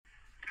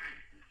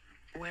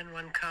When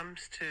one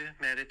comes to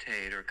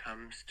meditate or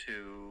comes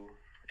to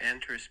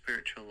enter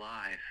spiritual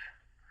life,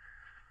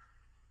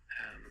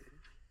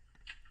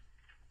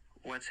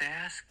 what's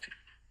asked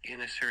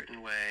in a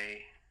certain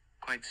way,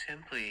 quite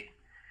simply,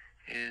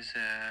 is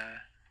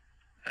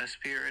a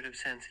spirit of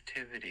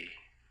sensitivity.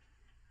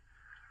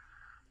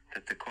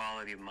 That the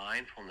quality of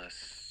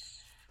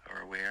mindfulness or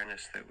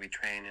awareness that we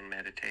train in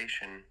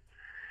meditation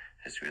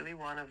is really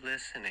one of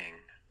listening,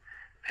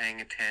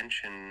 paying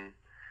attention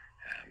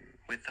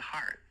with the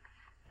heart.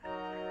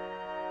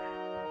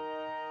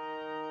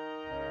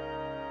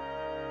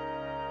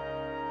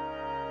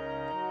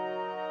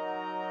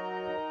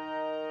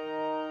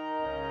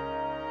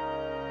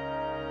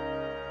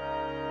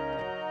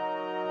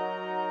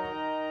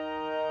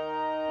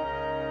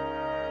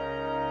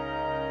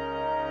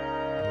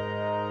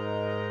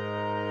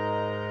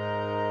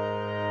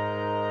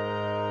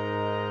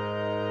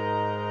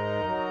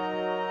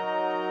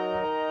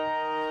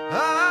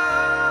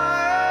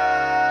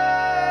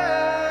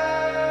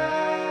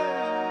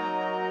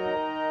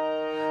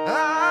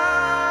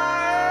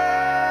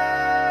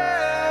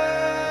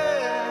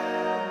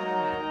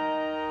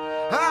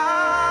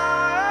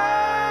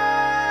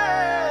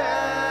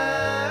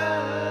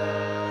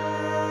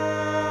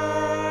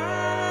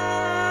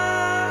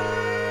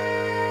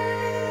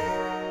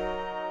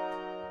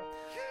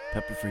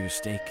 Pepper for Your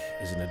Steak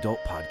is an adult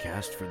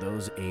podcast for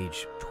those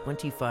age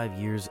 25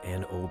 years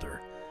and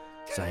older.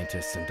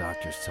 Scientists and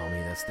doctors tell me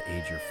that's the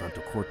age your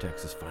frontal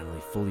cortex is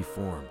finally fully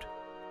formed,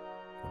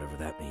 whatever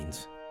that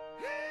means.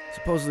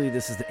 Supposedly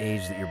this is the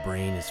age that your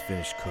brain is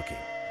finished cooking.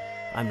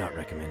 I'm not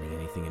recommending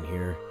anything in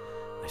here.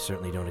 I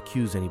certainly don't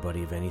accuse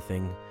anybody of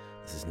anything.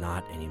 This is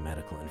not any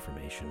medical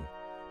information.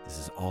 This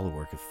is all a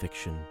work of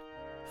fiction,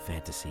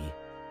 fantasy,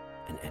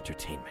 and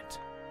entertainment.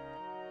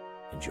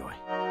 Enjoy.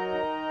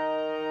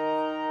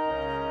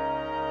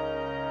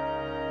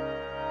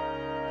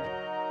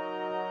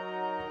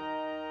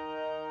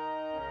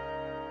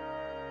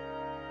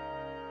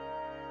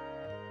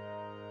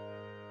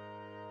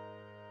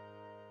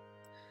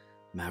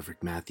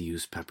 Maverick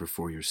Matthews, Pepper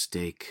for Your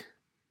Steak.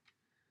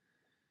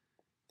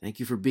 Thank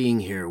you for being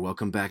here.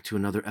 Welcome back to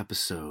another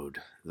episode.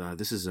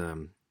 This is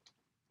a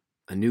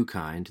new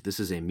kind. This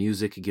is a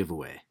music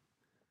giveaway.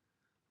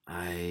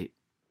 I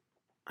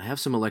have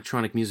some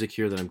electronic music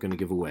here that I'm going to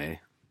give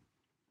away.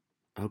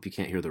 I hope you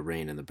can't hear the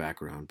rain in the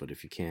background, but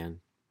if you can,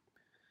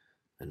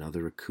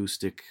 another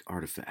acoustic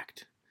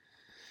artifact.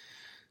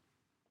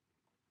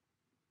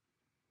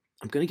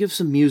 I'm going to give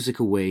some music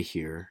away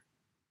here.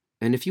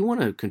 And if you want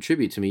to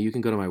contribute to me, you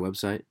can go to my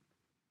website,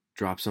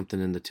 drop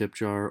something in the tip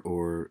jar,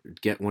 or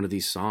get one of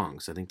these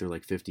songs. I think they're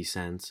like 50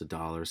 cents,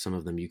 $1. Some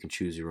of them you can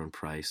choose your own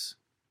price.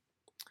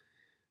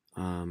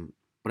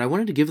 But I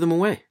wanted to give them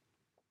away.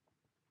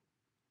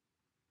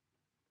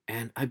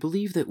 And I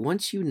believe that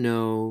once you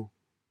know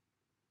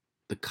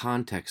the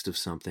context of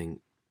something,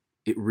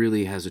 it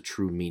really has a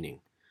true meaning.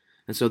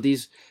 And so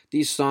these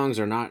songs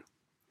are not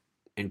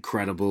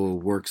incredible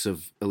works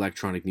of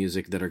electronic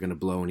music that are going to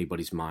blow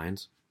anybody's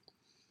minds.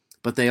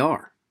 But they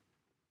are,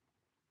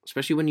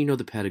 especially when you know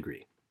the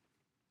pedigree.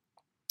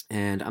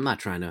 And I'm not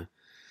trying to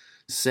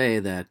say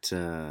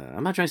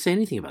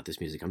anything about this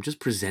music. I'm just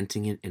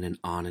presenting it in an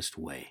honest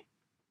way.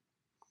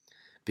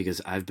 Because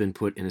I've been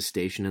put in a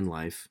station in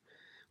life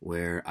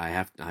where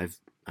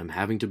I'm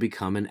having to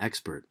become an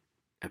expert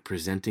at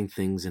presenting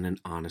things in an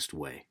honest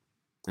way.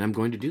 And I'm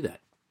going to do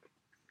that.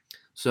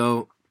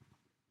 So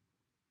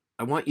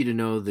I want you to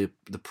know the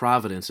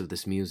provenance of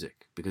this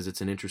music, because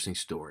it's an interesting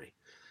story.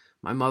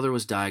 My mother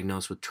was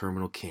diagnosed with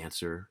terminal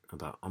cancer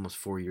about almost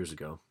 4 years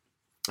ago.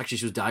 Actually,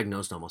 she was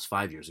diagnosed almost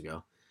 5 years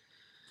ago.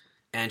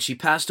 And she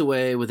passed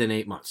away within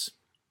 8 months.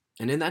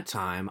 And in that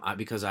time,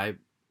 because of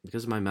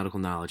my medical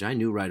knowledge, I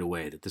knew right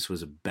away that this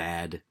was a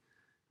bad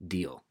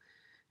deal.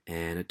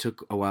 And it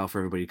took a while for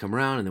everybody to come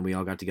around, and then we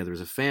all got together as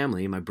a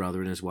family, my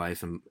brother and his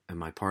wife and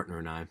my partner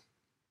and I,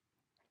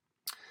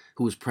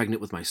 who was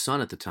pregnant with my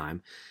son at the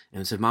time,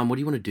 and said, "Mom, what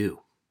do you want to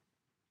do?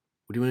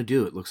 What do you want to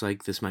do? It looks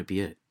like this might be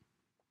it."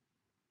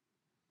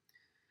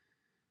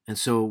 And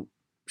so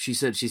she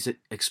said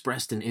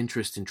expressed an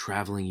interest in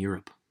traveling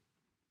Europe.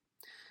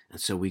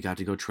 And so we got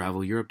to go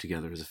travel Europe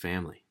together as a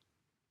family.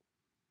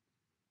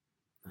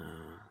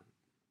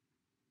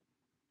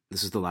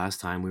 This is the last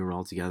time we were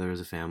all together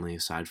as a family,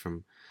 aside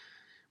from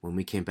when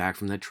we came back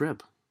from that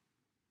trip,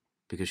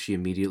 because she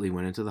immediately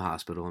went into the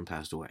hospital and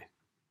passed away.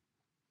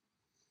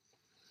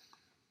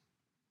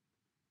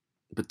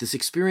 But this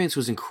experience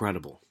was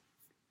incredible.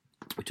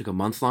 We took a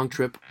month-long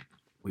trip.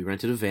 We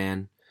rented a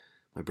van.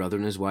 My brother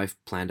and his wife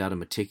planned out a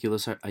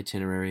meticulous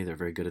itinerary. They're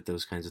very good at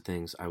those kinds of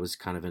things. I was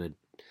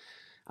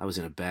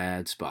in a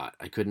bad spot.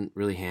 I couldn't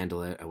really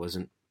handle it. I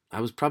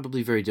was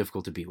probably very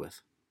difficult to be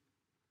with.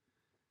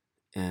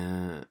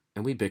 And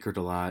we bickered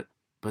a lot.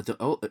 But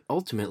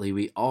ultimately,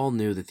 we all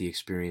knew that the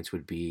experience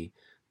would be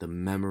the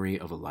memory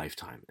of a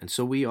lifetime. And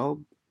so we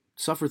all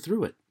suffered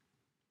through it.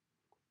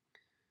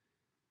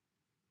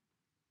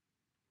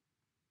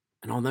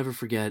 And I'll never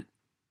forget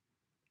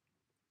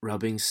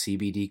rubbing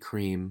CBD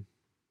cream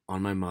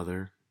on my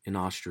mother in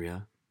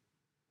Austria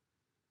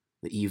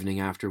the evening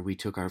after we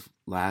took our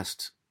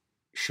last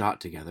shot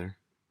together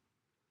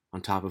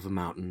on top of a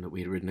mountain that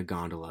we had ridden a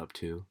gondola up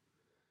to.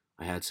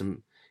 I had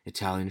some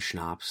Italian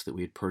schnapps that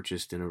we had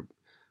purchased in a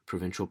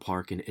provincial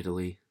park in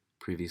Italy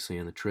previously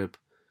on the trip,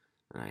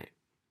 and I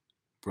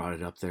brought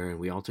it up there, and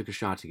we all took a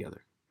shot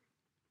together.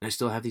 And I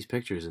still have these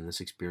pictures in this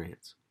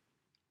experience.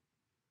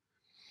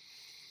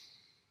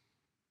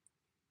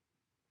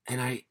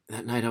 And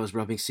that night I was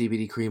rubbing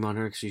CBD cream on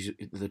her because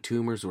the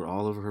tumors were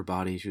all over her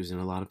body. She was in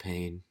a lot of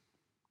pain.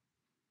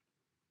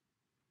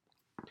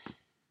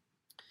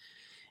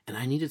 And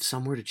I needed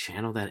somewhere to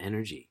channel that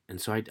energy.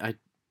 And so I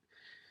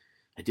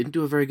didn't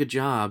do a very good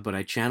job, but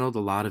I channeled a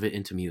lot of it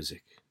into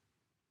music.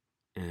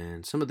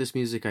 And some of this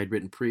music I'd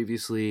written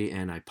previously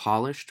and I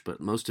polished, but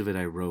most of it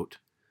I wrote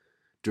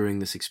during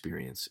this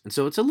experience. And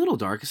so it's a little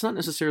dark. It's not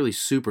necessarily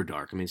super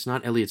dark. I mean, it's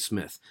not Elliott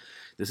Smith.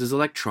 This is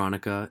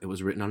electronica. It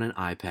was written on an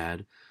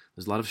iPad.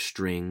 There's a lot of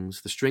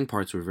strings. The string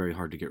parts were very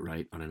hard to get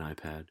right on an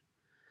iPad.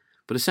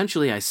 But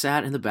essentially, I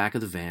sat in the back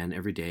of the van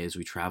every day as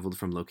we traveled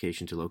from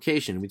location to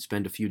location. We'd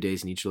spend a few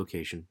days in each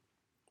location.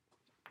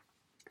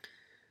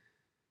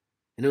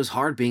 And it was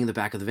hard being in the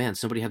back of the van.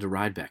 Somebody had to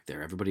ride back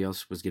there. Everybody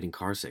else was getting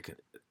car sick.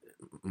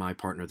 My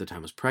partner at the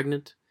time was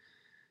pregnant,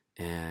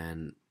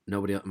 and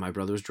my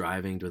brother was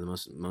driving, doing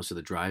the most of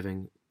the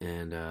driving,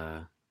 and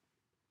I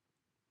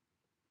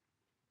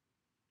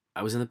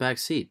was in the back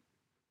seat.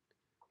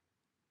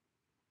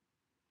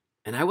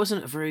 And I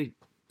wasn't a very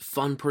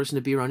fun person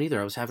to be around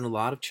either. I was having a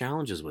lot of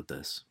challenges with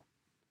this.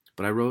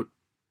 But I wrote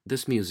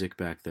this music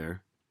back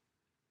there,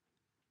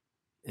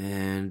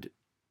 and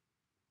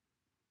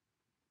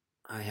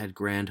I had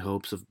grand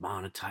hopes of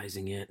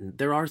monetizing it. And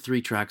there are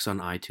 3 tracks on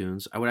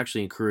iTunes. I would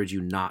actually encourage you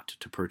not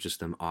to purchase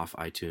them off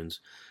iTunes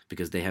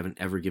because they haven't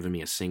ever given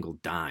me a single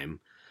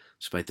dime,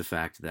 despite the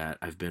fact that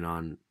I've been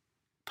on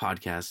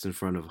podcasts in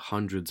front of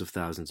hundreds of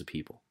thousands of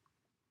people.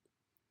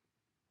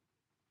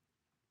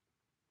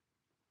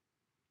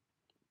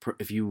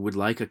 If you would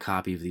like a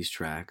copy of these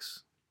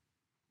tracks,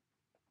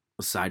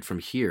 aside from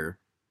here,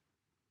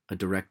 a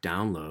direct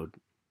download,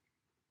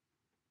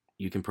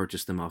 you can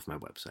purchase them off my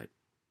website.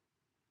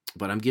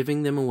 But I'm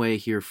giving them away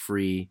here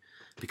free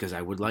because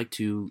I would like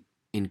to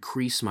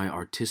increase my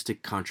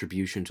artistic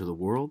contribution to the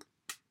world.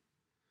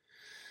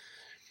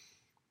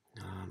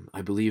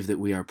 I believe that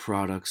we are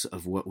products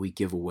of what we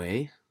give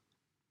away,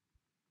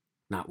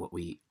 not what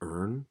we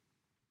earn.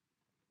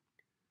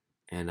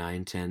 And I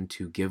intend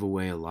to give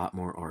away a lot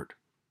more art.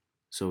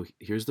 So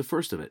here's the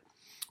first of it.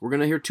 We're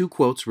going to hear 2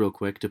 quotes real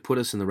quick to put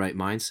us in the right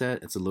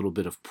mindset. It's a little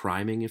bit of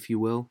priming, if you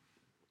will.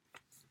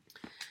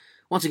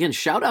 Once again,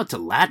 shout out to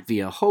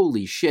Latvia.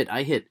 Holy shit,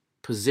 I hit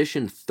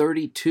position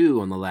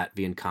 32 on the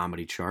Latvian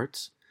comedy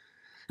charts.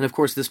 And of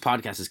course, this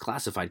podcast is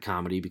classified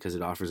comedy because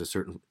it offers a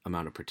certain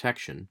amount of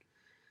protection.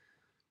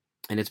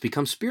 And it's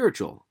become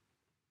spiritual.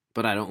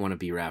 But I don't want to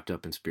be wrapped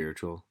up in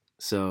spiritual.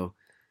 So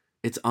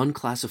it's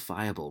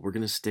unclassifiable. We're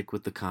going to stick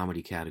with the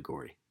comedy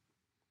category.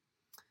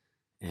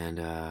 And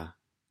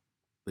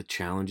the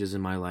challenges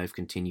in my life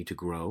continue to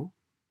grow.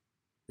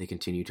 They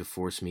continue to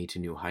force me to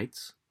new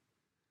heights.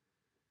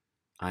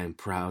 I am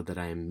proud that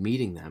I am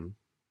meeting them.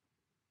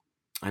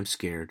 I'm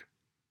scared.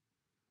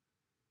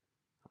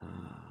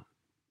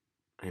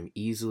 I'm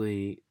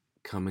easily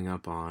coming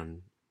up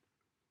on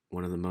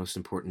one of the most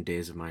important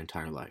days of my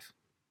entire life.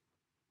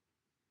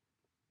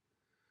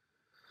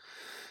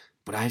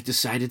 But I've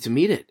decided to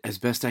meet it as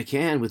best I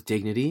can with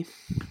dignity.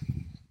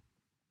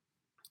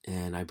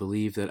 And I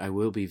believe that I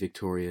will be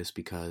victorious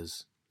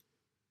because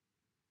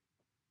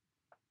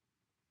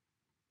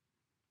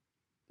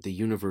the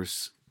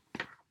universe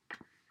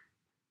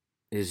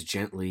is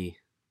gently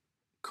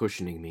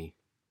cushioning me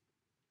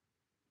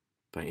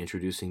by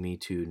introducing me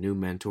to new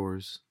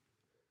mentors,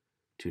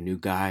 to new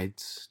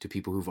guides, to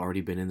people who've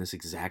already been in this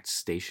exact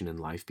station in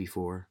life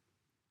before.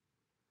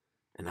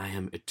 And I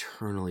am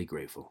eternally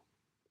grateful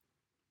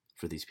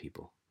for these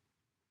people.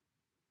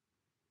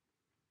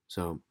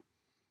 So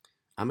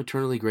I'm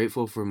eternally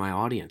grateful for my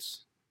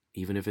audience,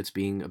 even if it's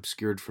being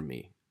obscured from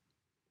me.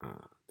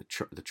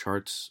 The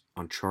charts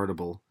on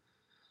Chartable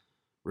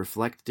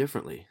reflect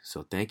differently.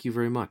 So thank you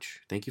very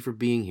much. Thank you for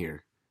being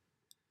here.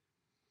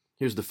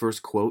 Here's the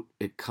first quote.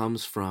 It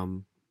comes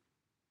from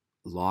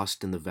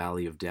Lost in the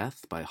Valley of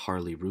Death by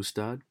Harley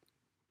Rustad.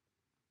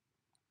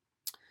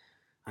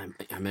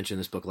 I mentioned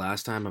this book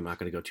last time. I'm not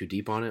going to go too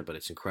deep on it, but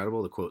it's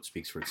incredible. The quote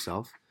speaks for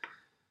itself.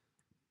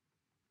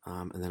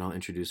 And then I'll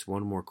introduce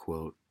one more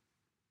quote.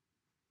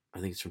 I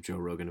think it's from Joe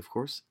Rogan, of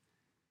course.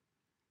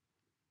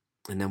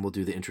 And then we'll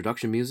do the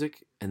introduction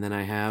music. And then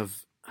I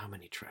have, how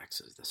many tracks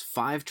is this?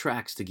 5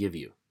 tracks to give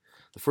you.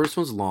 The first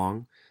one's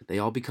long. They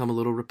all become a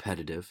little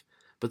repetitive.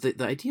 But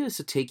the idea is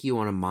to take you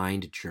on a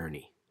mind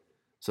journey.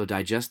 So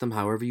digest them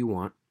however you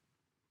want.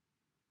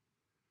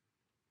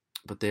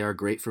 But they are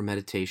great for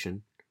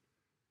meditation.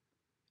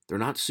 They're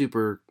not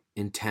super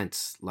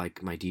intense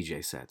like my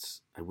DJ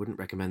sets. I wouldn't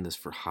recommend this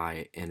for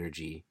high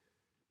energy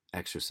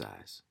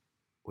exercise,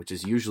 which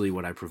is usually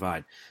what I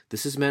provide.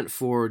 This is meant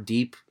for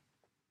deep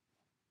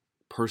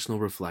personal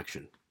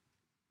reflection.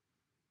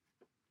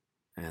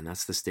 And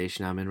that's the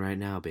station I'm in right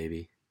now,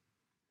 baby.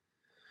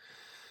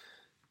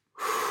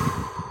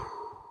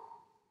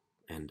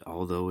 And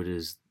although it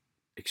is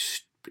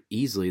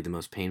easily the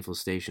most painful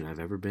station I've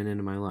ever been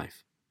in my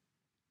life,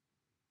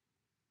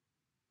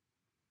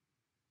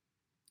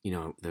 you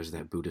know, there's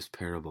that Buddhist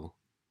parable.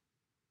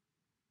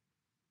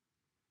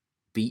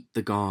 Beat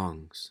the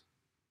gongs,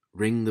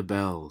 ring the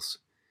bells,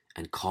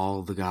 and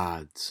call the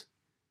gods.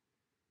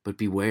 But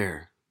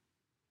beware,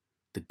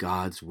 the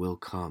gods will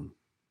come,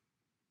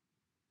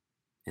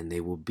 and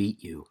they will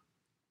beat you,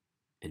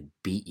 and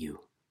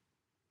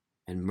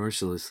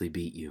mercilessly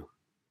beat you,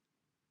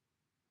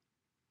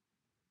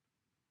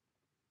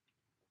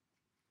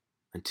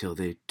 until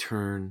they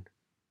turn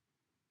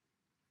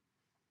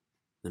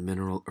the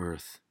mineral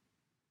earth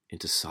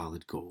into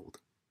solid gold.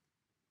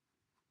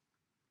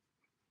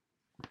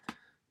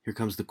 Here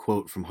comes the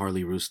quote from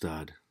Harley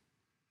Rustad,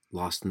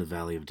 Lost in the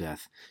Valley of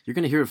Death. You're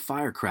going to hear a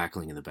fire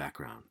crackling in the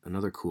background,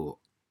 another cool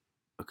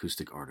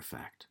acoustic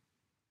artifact.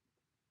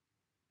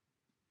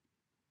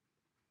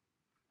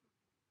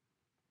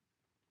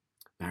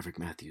 Maverick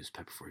Matthews,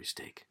 Pepper for Your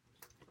Steak.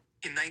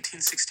 In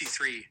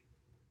 1963,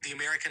 the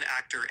American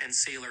actor and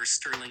sailor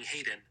Sterling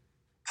Hayden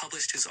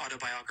published his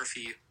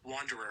autobiography,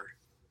 Wanderer,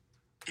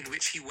 in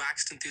which he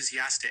waxed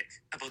enthusiastic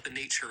about the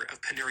nature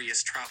of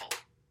penurious travel.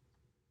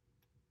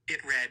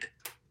 It read,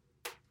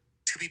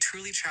 "To be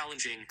truly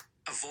challenging,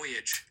 a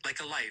voyage, like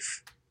a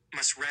life,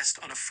 must rest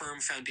on a firm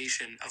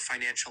foundation of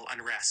financial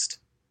unrest.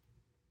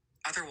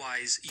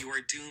 Otherwise, you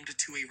are doomed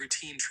to a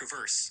routine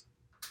traverse,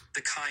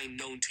 the kind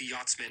known to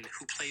yachtsmen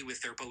who play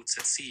with their boats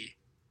at sea.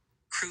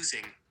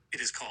 Cruising,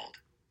 it is called.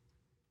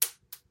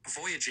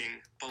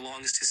 Voyaging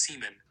belongs to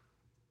seamen,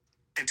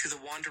 and to the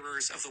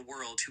wanderers of the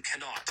world who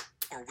cannot,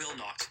 or will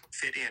not,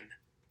 fit in.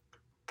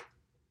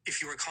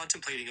 If you are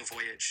contemplating a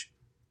voyage,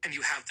 and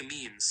you have the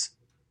means,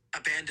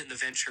 abandon the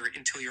venture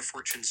until your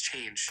fortunes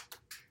change.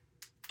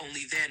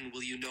 Only then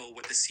will you know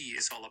what the sea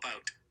is all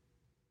about.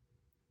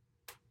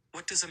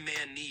 What does a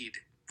man need,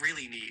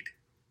 really need?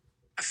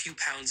 A few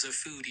pounds of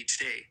food each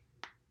day,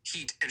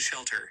 heat and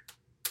shelter,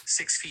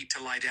 6 feet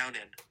to lie down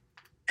in,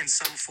 and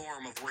some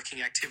form of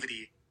working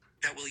activity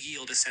that will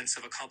yield a sense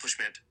of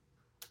accomplishment.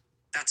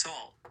 That's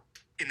all,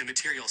 in the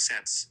material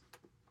sense.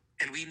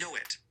 And we know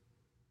it.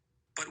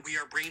 But we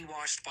are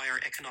brainwashed by our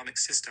economic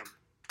system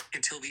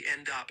until we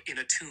end up in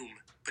a tomb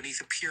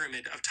beneath a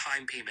pyramid of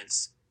time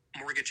payments,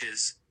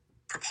 mortgages,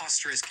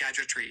 preposterous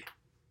gadgetry,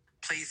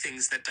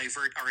 playthings that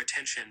divert our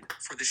attention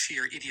for the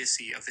sheer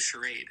idiocy of the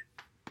charade.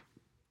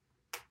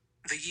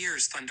 The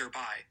years thunder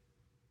by.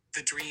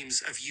 The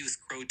dreams of youth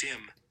grow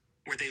dim,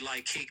 where they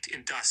lie caked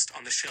in dust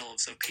on the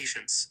shelves of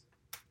patience.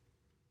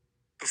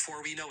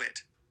 Before we know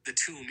it, the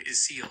tomb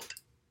is sealed.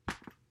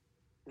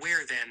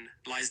 Where, then,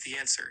 lies the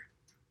answer?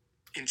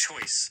 In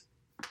choice.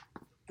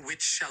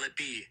 Which shall it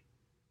be?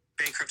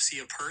 Bankruptcy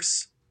of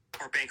purse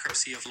or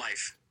bankruptcy of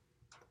life?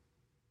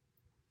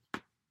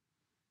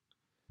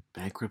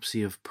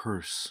 Bankruptcy of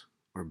purse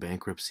or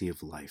bankruptcy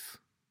of life.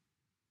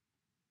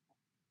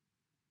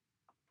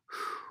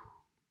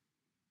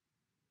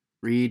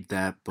 Read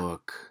that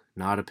book.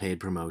 Not a paid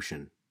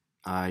promotion.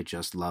 I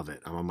just love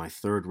it. I'm on my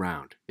 3rd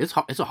round. It's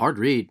a hard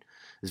read.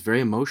 It's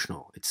very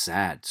emotional. It's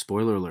sad.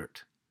 Spoiler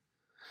alert.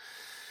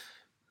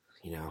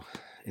 You know,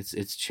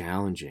 it's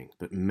challenging,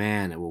 but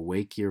man, it will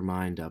wake your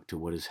mind up to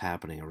what is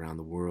happening around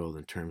the world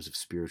in terms of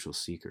spiritual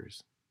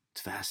seekers.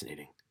 It's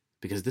fascinating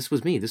because this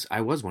was me.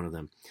 I was one of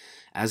them.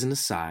 As an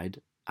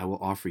aside, I will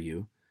offer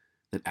you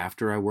that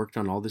after I worked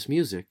on all this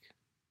music,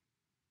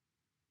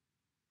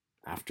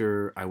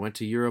 after I went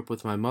to Europe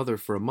with my mother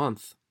for a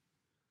month,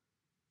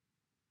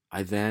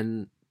 I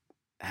then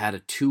had a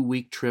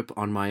 2-week trip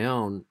on my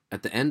own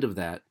at the end of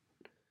that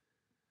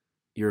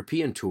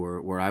European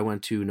tour where I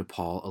went to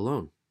Nepal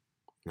alone.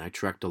 And I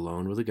trekked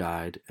alone with a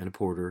guide and a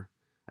porter.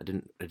 I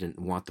didn't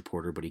want the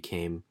porter, but he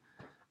came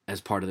as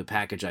part of the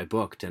package I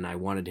booked, and I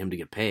wanted him to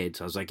get paid.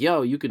 So I was like,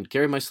 yo, you can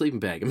carry my sleeping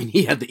bag. I mean,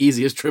 he had the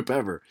easiest trip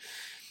ever.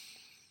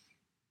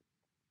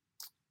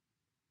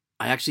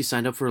 I actually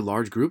signed up for a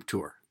large group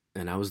tour,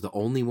 and I was the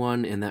only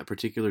one in that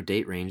particular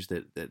date range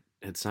that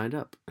had signed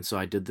up. And so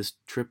I did this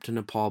trip to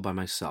Nepal by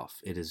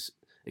myself. It is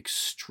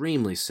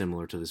extremely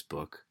similar to this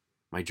book.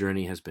 My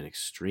journey has been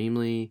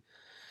extremely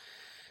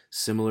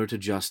similar to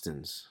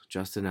Justin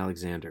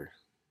Alexander.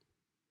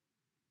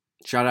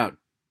 Shout out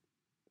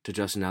to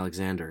Justin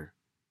Alexander.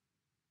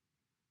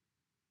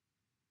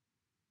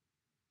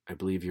 I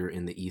believe you're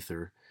in the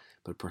ether,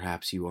 but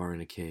perhaps you are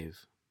in a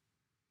cave.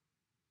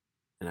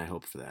 And I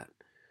hope for that.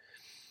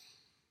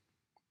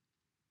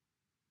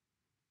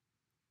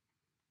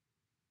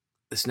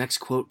 This next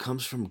quote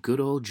comes from good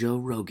old Joe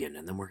Rogan,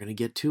 and then we're going to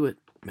get to it.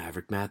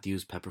 Maverick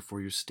Matthews, Pepper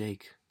for Your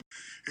Steak.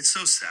 It's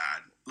so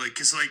sad.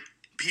 Because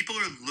people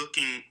are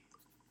looking,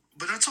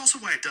 but that's also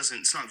why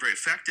it's not very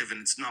effective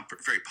and it's not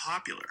very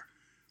popular.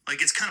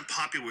 It's kind of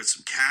popular with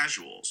some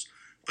casuals,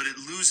 but it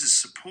loses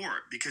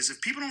support because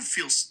if people don't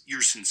feel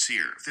you're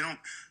sincere, if they don't,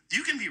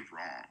 you can be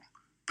wrong,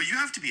 But you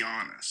have to be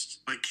honest.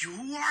 Like,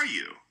 who are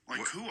you?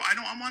 Like,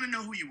 I want to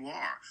know who you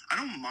are. I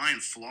don't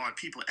mind flawed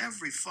people.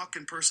 Every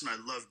fucking person I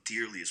love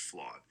dearly is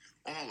flawed.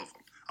 All of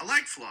them. I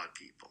like flawed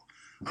people.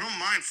 I don't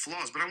mind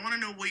flaws, but I want to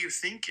know what you're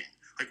thinking.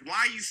 Like,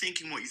 why are you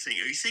thinking what you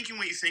think? Are you thinking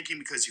what you're thinking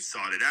because you've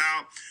thought it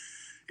out?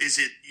 Is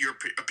it your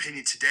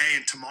opinion today,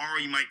 and tomorrow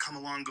you might come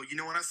along and go, you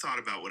know what, I thought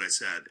about what I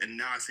said, and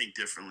now I think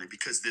differently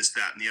because this,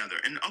 that, and the other.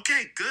 And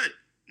okay, good.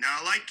 Now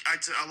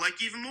I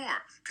like even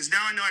more, because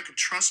now I know I can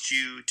trust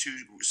you to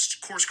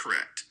course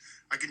correct.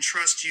 I can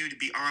trust you to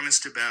be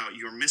honest about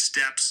your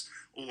missteps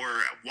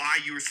or why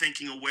you were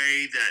thinking a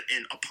way that,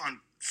 upon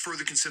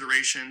further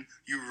consideration,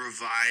 you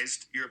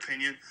revised your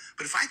opinion.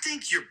 But if I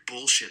think you're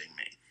bullshitting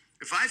me,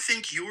 if I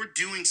think you're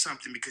doing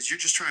something because you're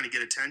just trying to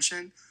get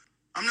attention,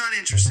 I'm not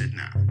interested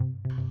now.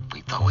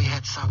 We thought we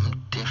had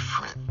something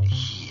different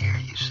here,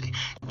 you see.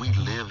 We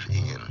live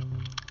in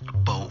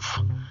both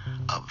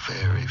a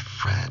very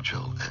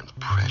fragile and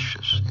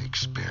precious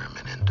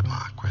experiment in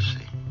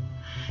democracy,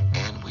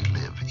 and we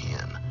live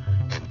in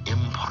an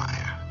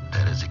empire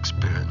that is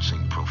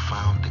experiencing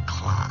profound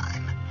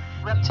decline.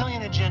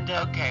 Reptilian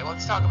agenda. Okay,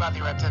 let's talk about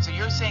the reptilians. So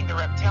you're saying the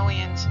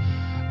reptilians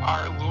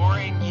are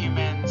luring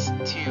humans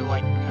to,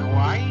 like,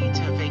 Hawaii,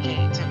 to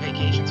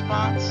vacation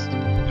spots?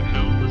 The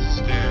news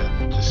is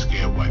there to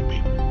scare white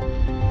people.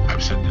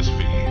 I've said this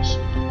for years.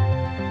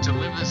 To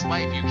live this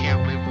life, you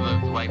can't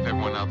live the life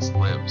everyone else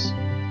lives.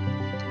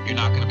 You're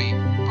not going to be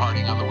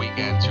partying on the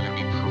weekends. You're going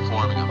to be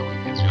performing on the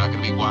weekends. You're not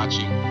going to be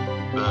watching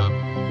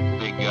the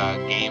big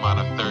game on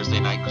a Thursday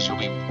night because you'll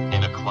be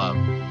in a club.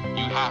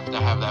 You have to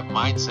have that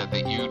mindset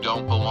that you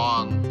don't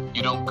belong.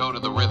 You don't go to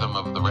the rhythm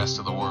of the rest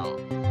of the world.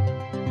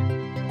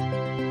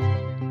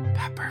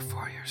 Pepper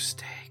for your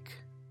steak.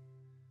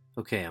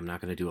 Okay, I'm not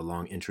going to do a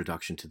long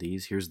introduction to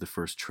these. Here's the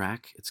first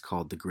track. It's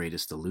called The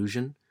Greatest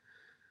Illusion.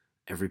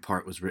 Every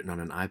part was written on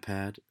an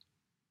iPad,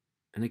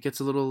 and it gets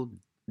a little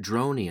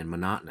drony and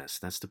monotonous.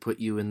 That's to put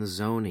you in the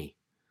zony.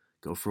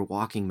 Go for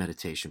walking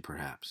meditation,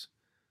 perhaps.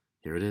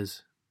 Here it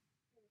is.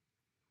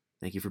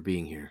 Thank you for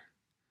being here.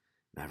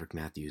 Maverick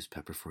Matthews,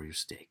 Pepper for your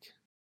steak.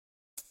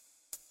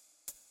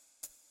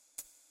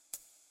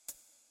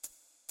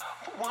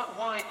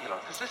 Why, Elon?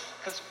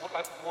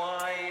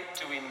 Why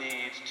do we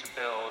need to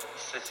build a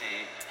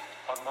city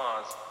on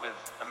Mars with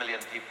 1 million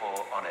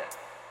people on it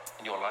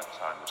in your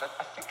lifetime? Which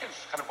I think is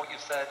kind of what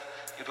you've said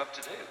you'd love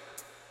to do.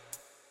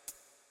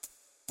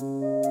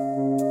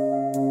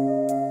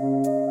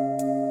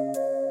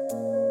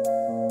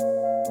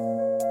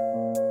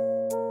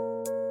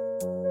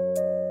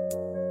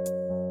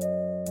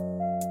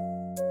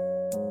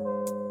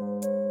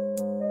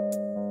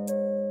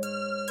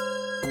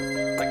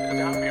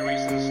 There have to be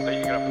reasons that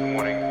you get up in the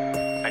morning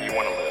and you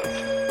want to live.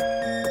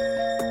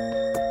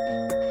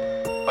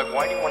 Like,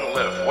 why do you want to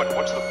live?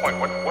 What's the point?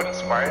 What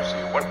inspires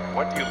you?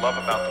 What do you love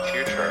about the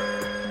future?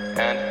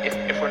 And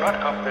if we're not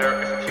out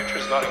there, if the future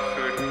does not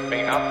include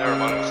being out there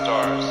among the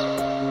stars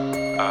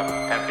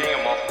and being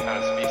a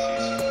multi-planet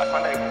species, I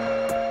find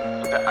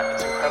that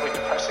it's incredibly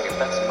depressing if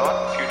that's not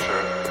the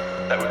future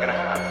that we're going to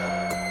have.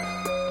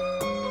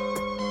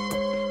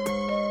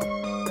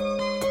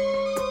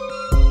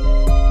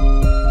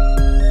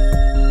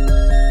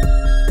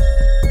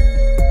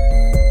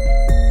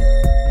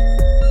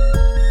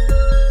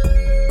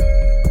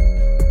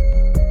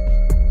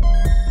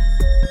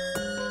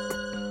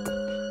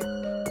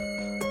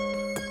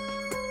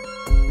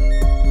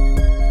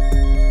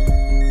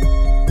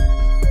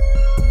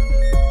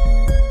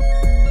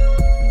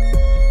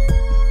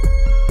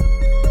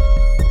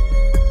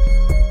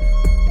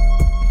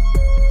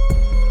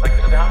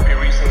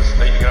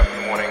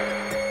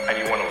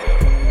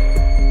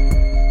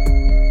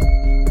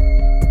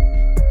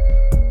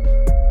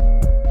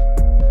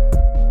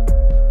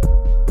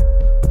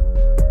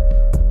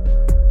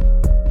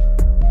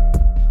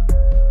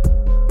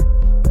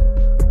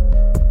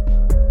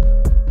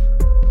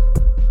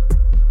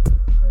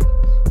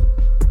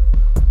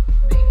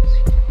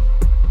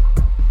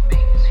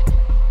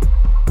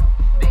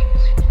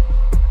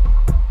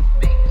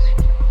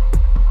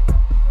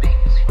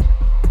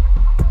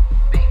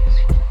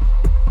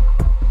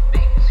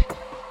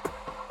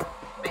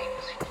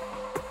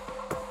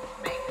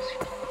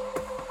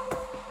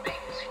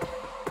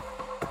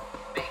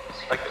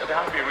 There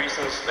have to be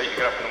reasons that you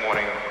get up in the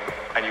morning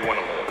and you want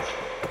to live.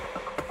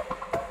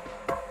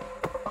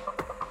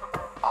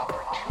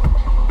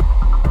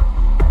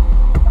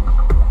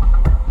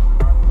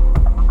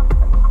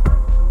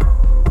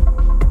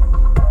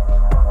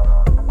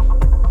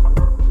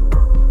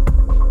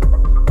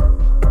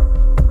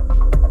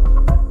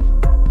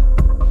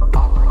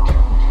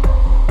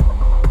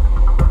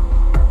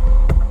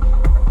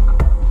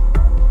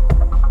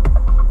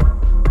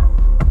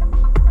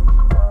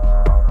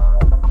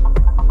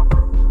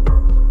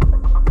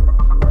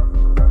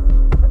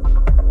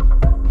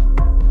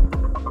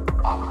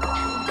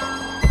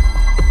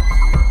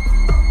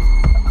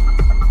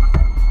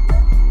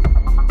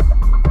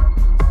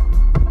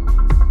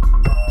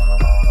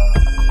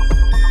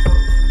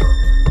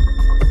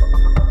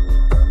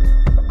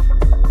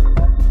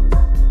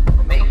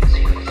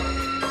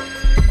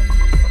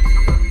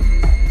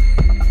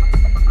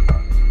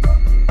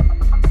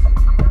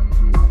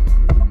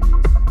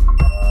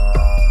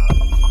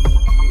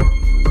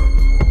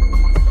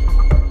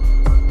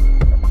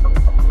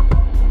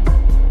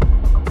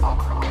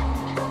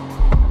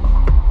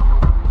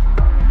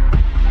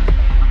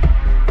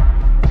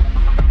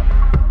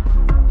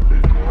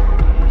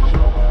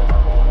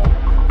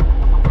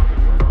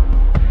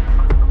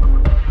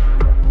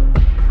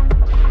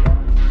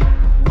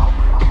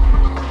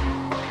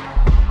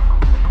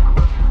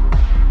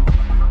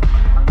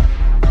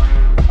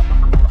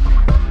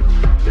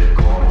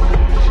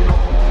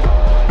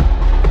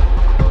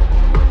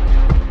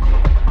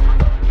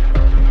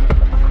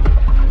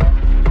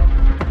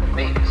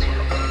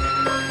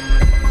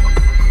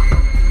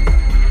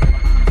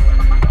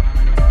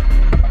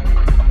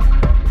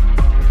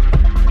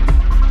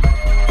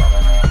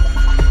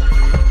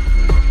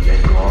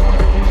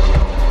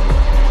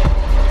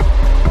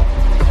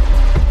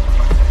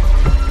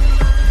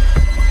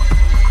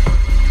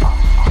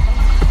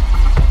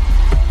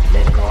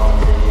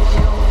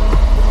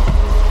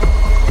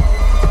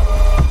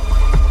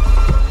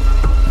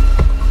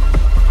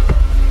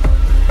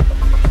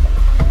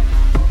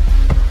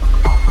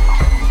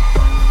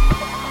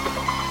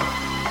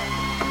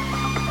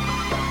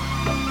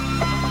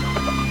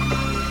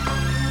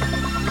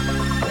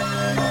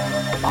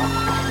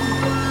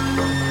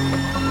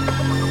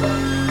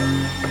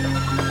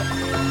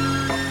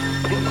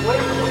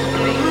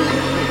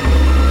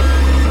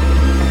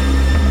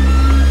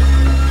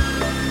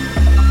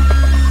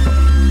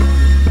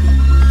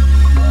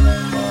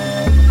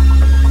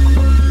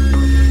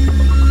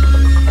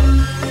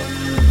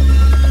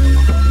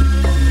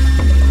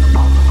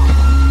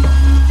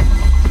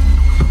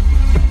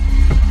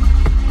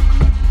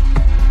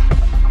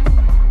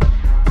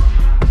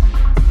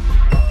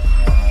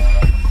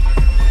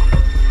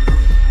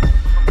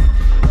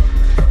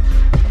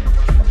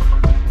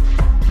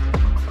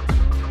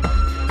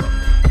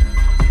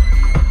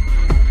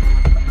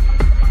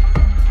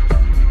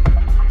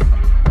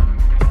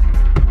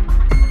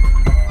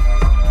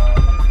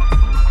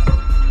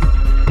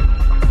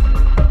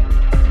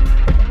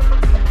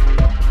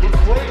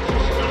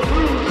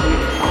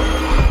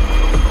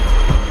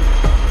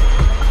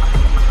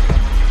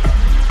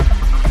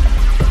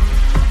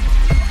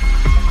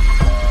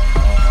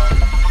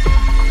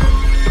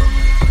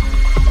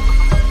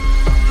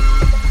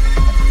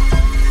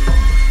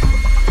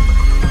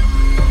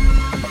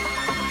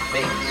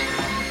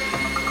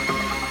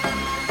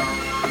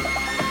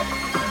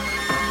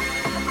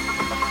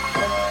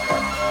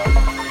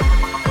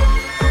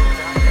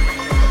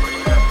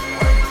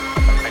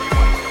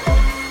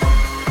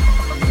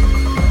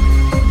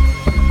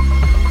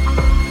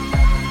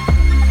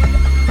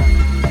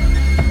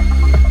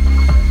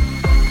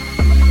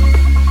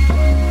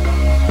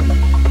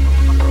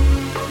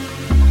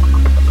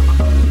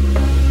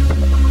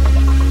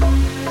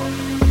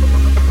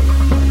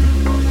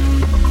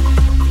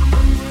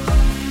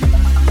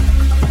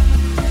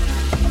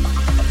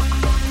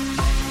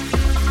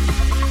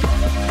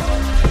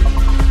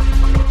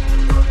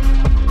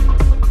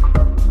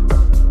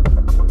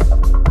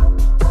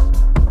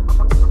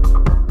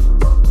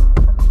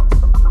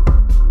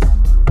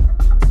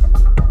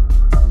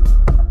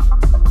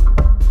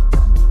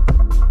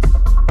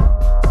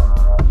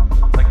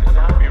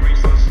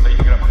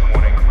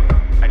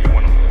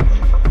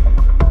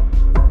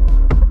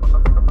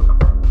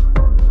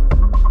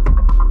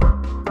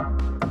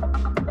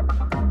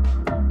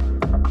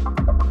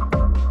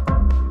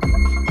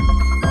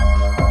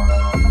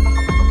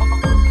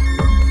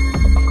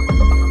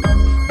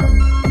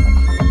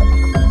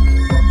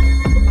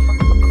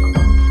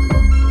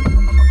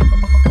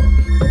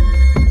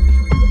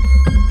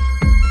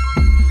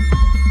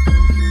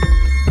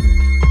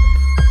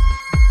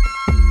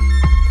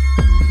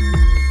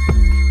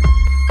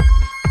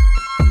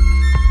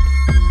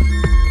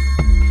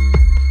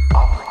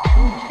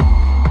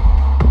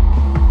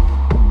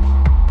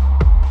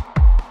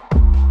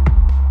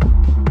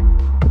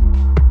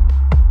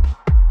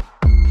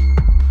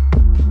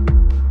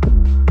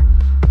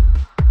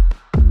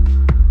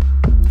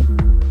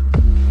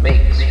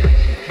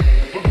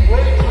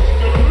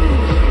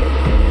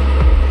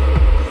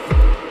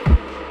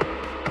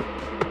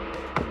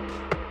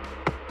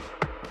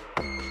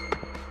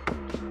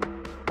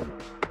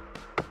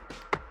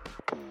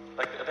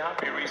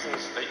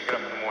 exists that you get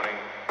up in the morning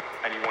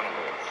and you want to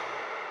live.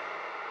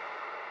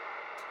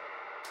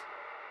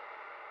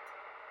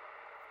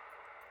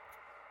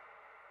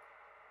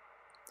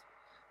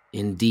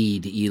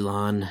 Indeed,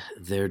 Elon,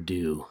 they're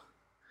due.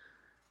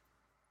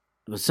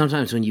 But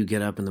sometimes when you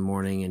get up in the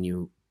morning and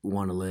you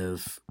want to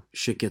live,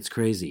 shit gets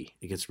crazy.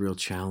 It gets real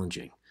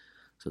challenging.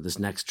 So this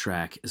next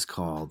track is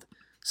called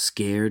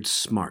Scared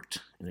Smart,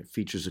 and it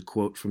features a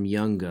quote from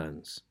Young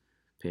Guns.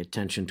 Pay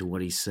attention to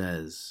what he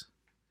says.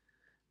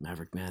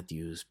 Maverick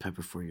Matthews,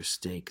 Pepper for Your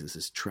Steak. This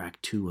is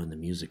track 2 on the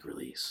music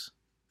release.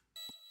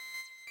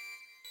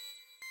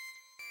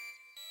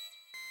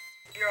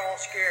 You're all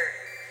scared.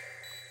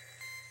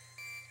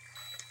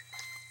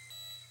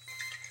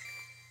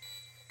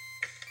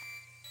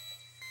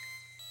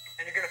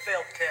 And you're going to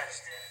fail the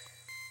test.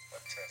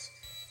 What test?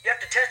 You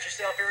have to test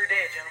yourself every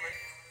day, gentlemen.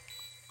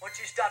 Once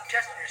you stop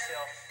testing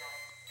yourself,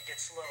 you get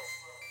slow.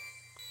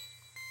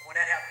 And when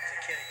that happens,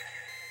 they kill you.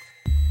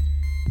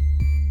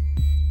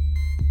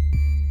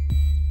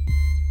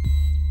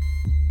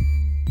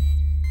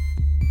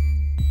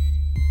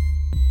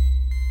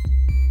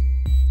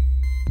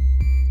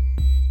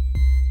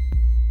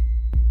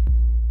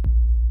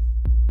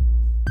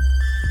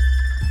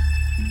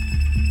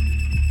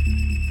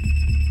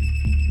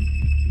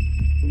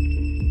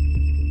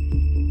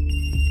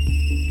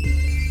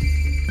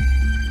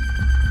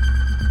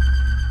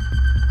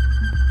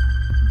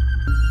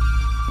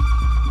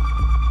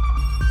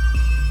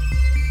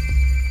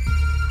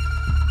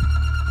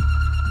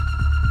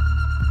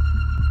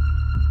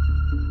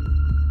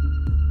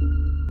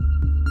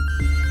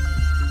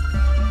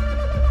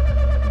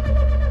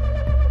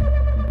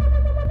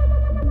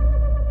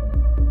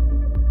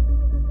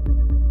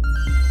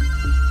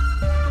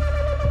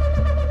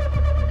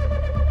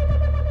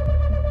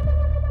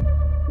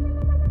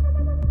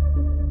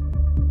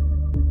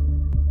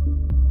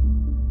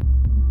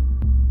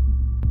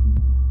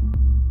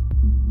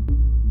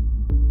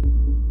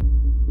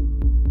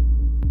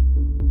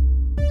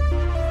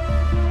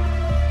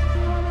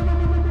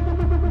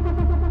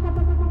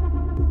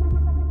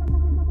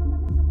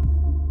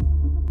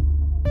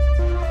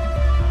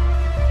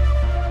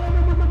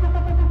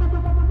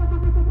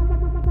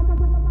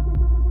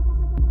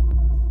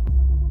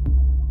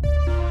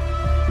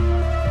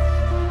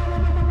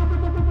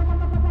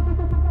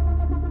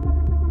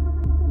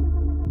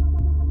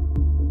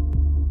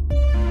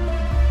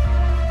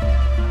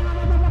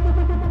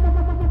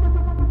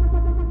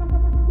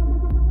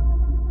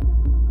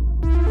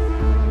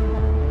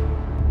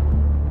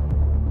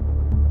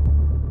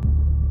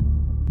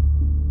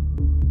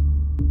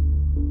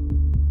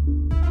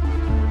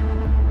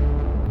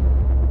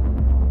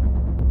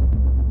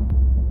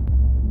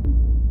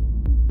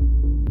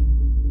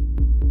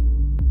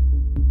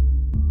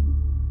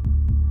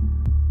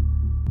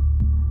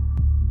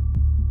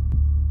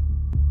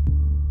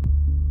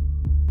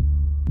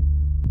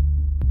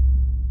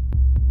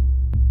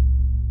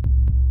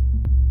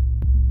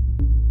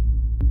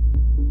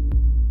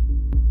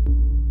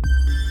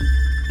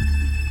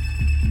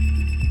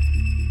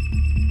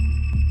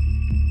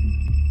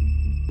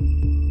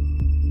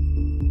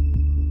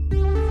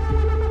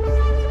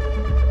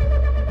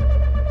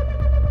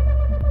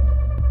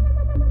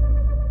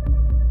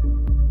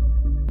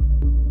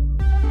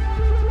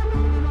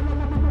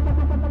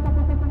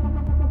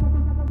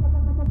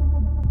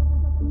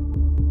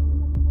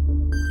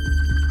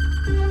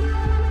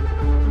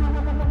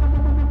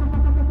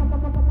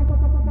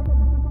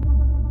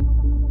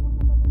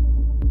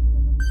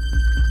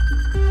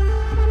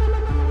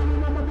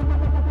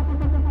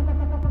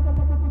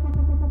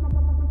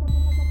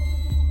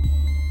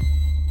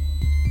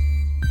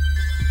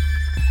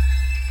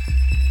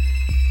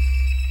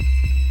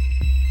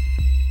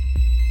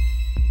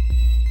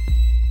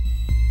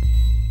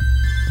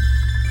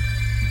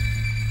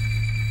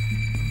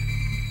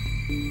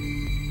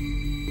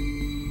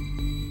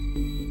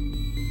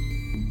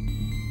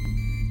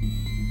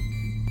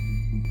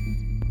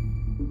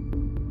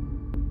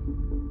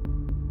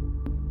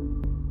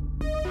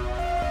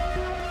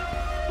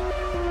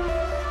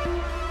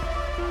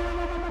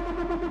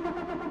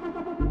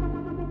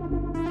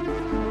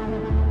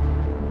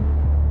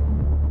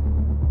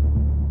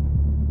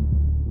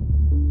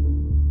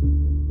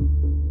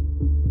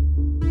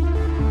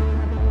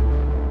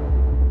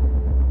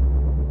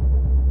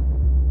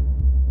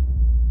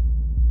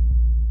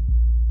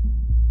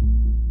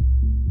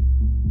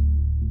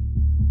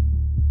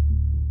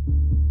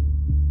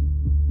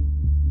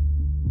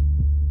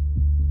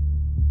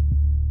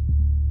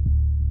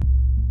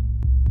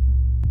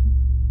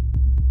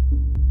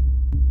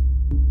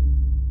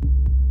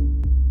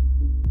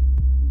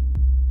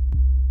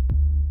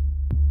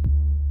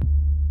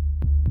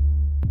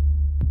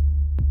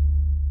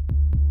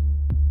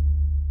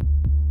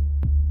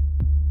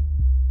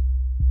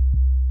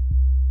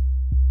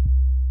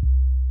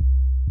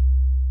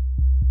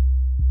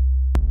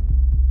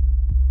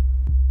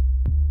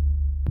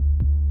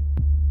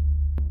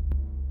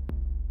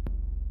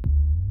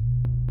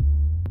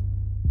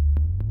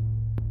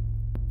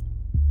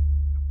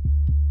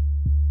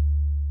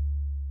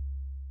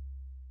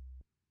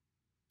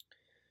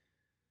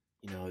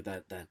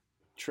 That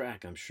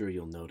track, I'm sure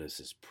you'll notice,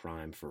 is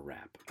prime for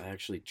rap. I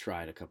actually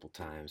tried a couple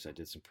times. I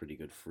did some pretty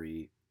good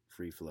free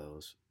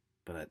flows,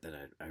 but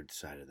I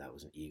decided that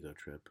was an ego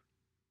trip.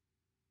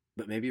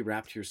 But maybe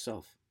rap to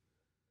yourself.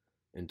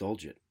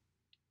 Indulge it.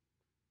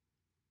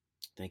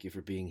 Thank you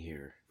for being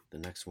here. The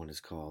next one is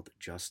called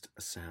Just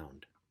a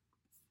Sound.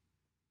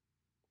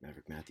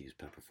 Maverick Matthews,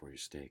 Pepper for Your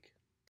Steak.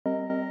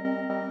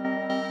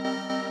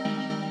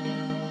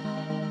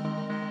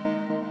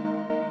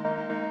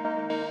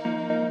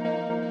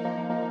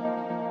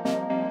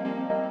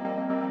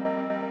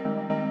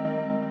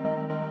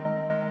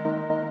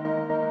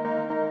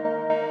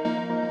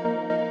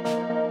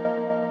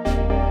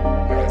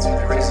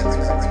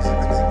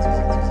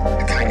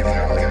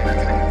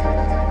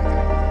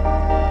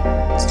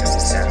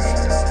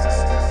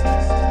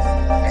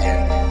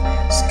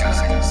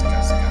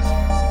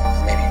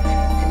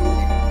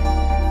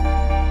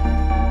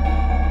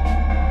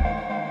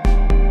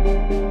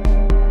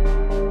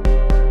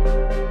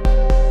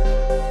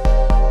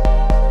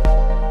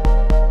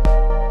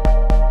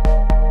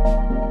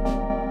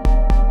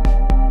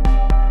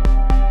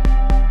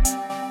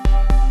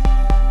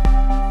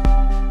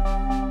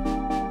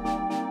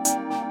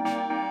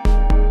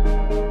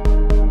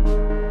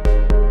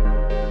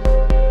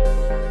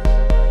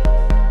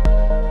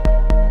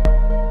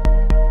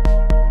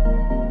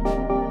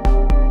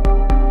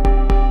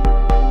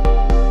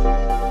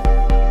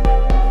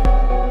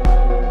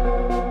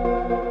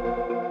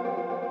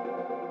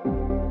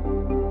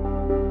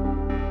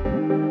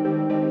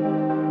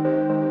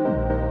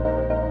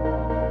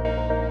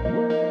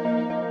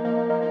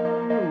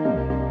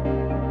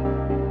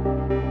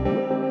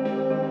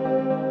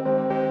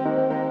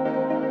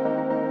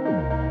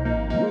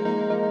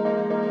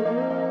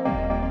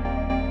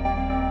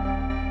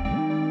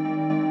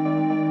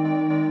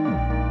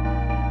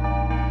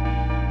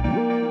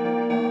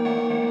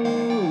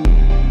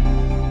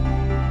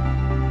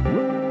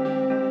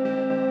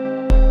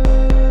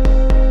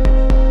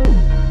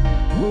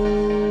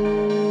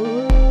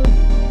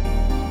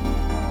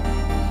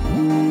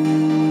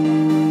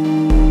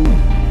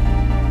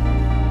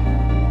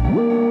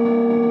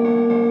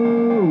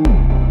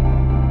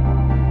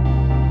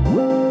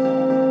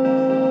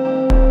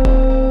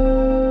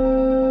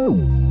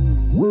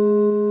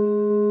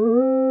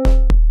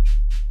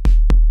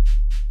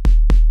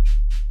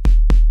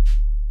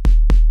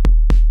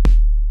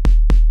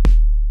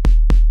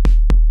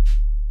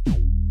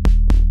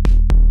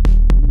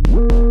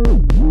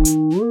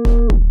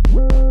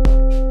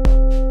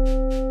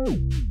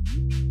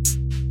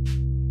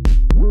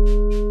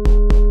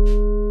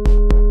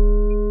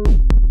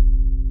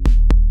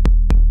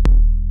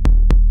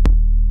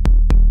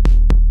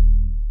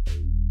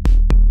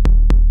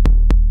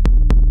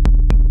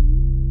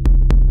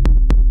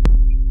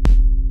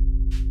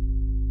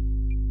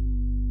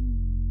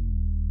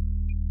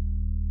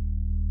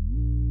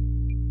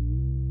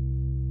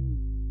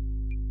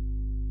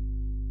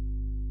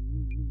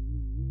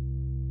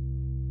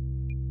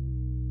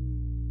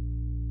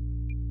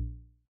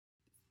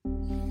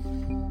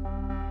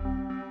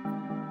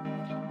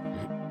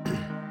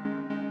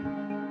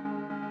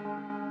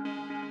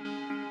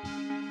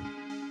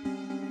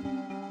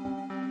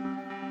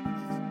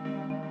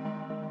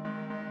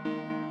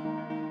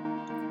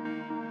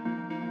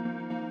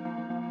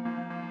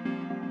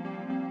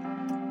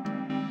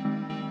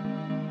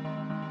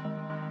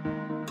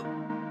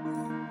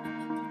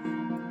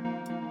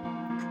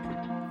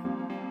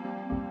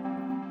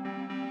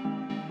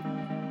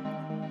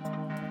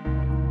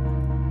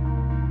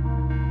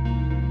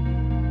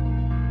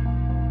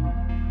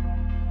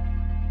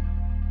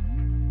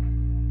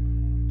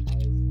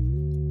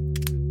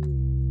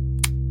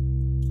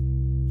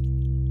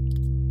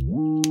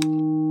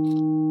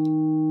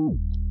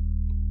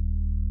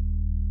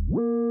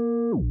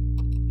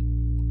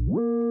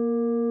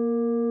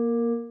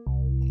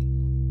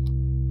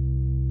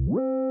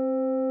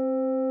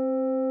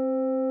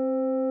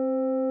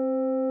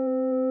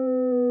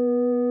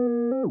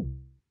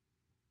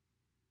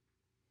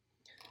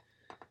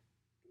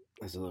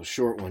 That's a little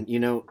short one.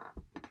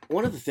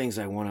 One of the things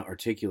I want to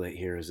articulate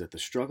here is that the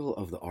struggle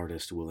of the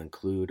artist will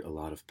include a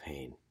lot of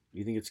pain.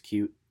 You think it's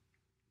cute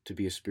to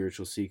be a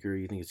spiritual seeker?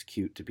 You think it's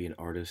cute to be an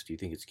artist? You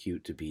think it's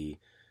cute to be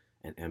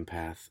an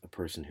empath, a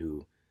person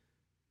who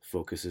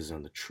focuses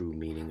on the true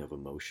meaning of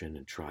emotion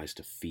and tries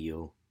to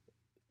feel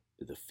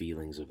the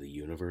feelings of the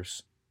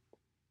universe?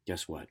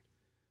 Guess what?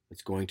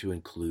 It's going to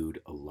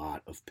include a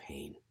lot of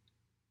pain,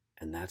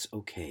 and that's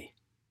okay.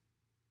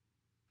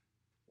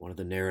 One of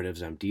the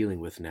narratives I'm dealing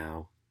with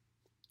now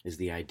is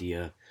the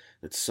idea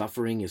that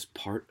suffering is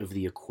part of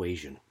the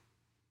equation.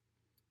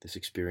 This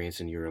experience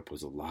in Europe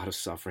was a lot of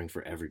suffering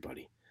for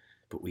everybody,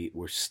 but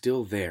we're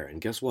still there. And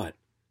guess what?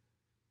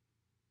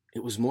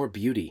 It was more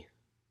beauty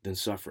than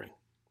suffering.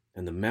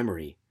 And the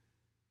memory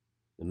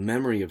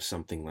of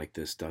something like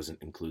this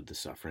doesn't include the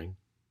suffering.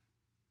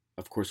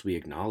 Of course, we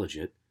acknowledge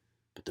it,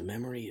 but the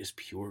memory is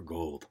pure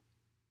gold.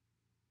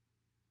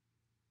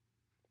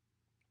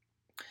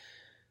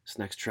 This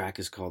next track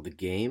is called The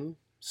Game.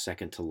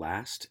 second to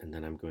last, and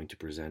then I'm going to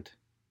present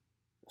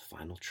the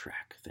final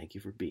track. Thank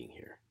you for being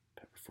here.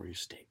 Pepper for your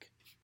steak.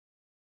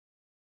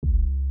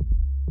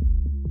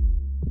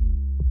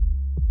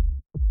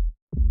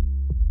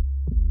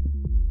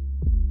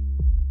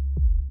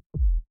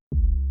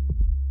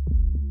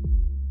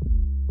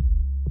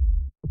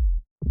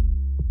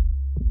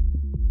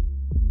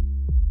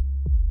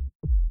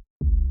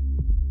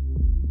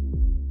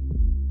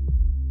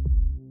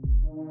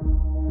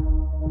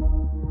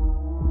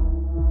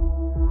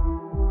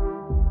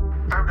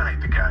 Don't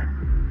hate the game.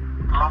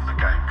 Love the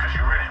game because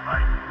you're in it,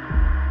 mate.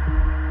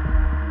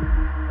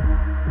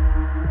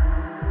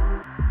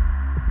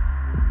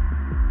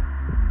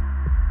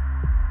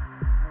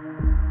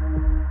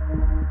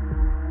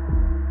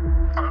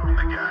 Own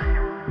the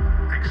game,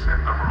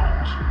 accept the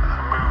rules,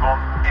 and move on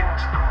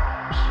into the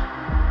rules.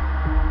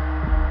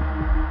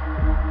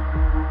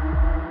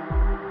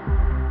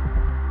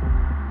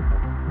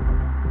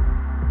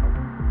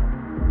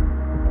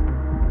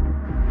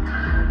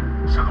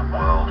 So the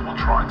world will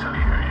try and tell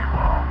you who you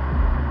are,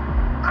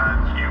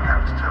 and you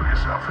have to tell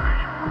yourself who you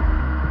are.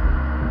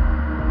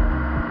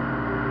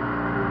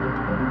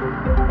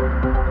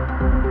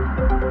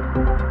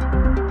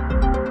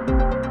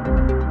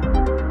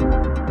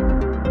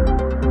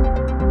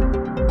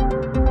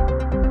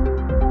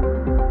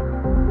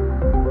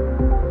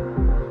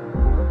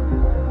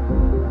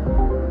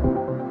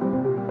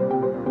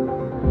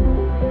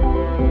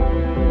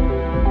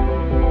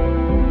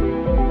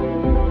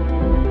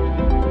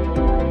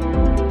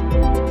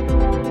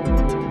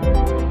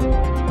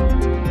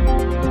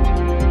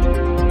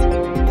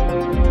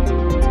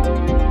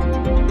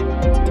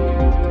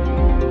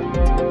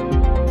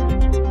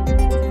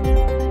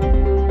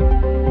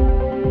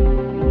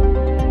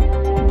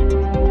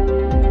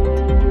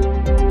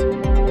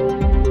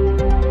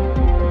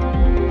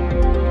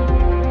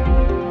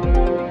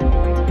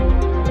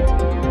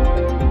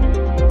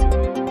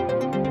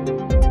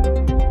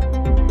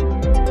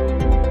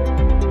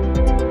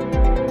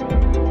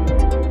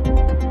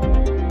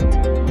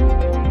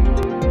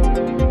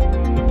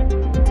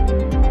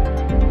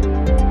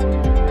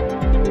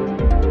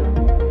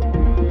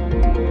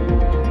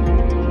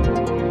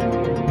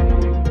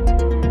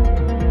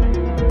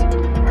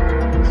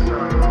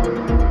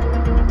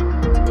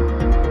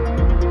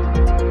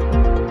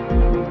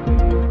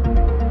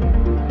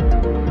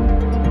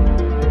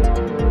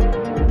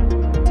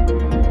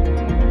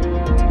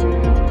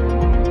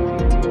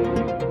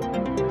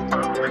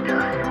 Own the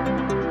game,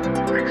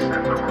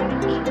 accept the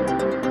rules, and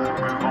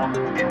move on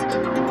into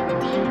the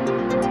rules.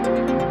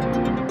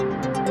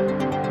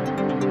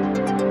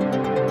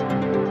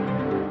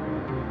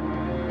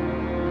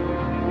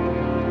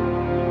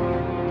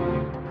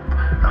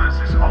 And there's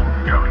this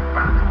ongoing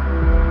battle.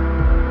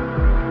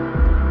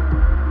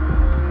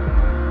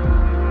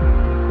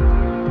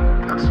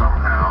 And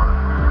somehow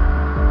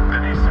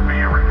there needs to be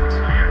a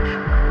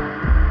reconciliation.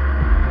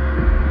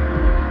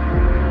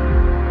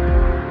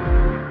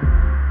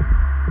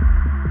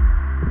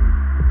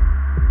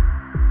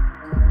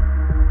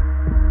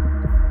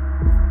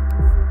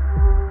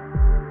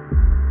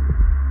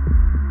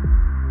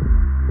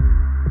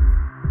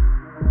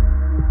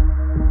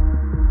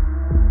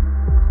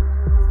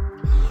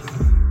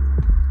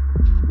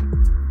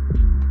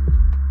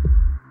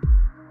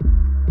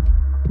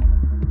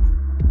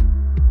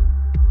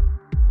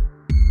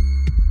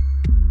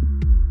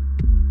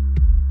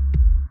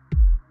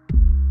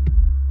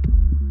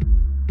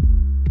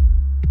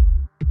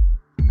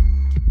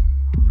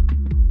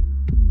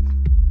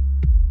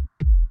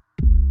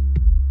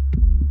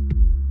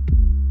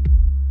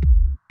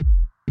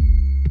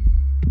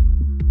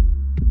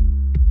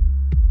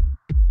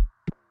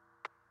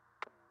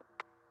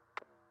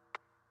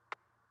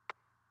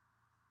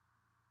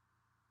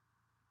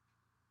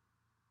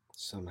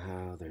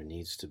 Somehow there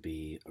needs to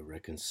be a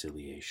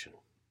reconciliation.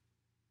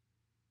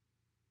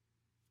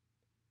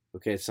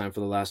 Okay, it's time for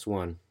the last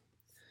one.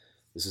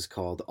 This is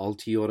called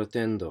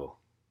Altioratendo,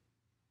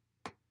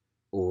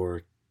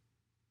 or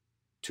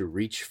To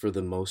Reach for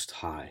the Most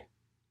High.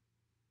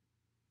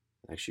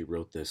 I actually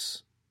wrote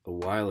this a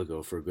while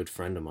ago for a good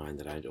friend of mine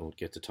that I don't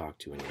get to talk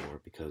to anymore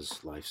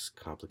because life's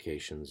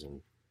complications and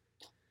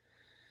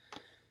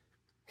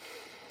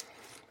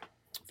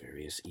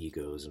various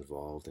egos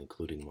involved,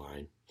 including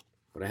mine.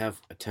 But I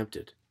have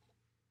attempted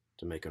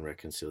to make a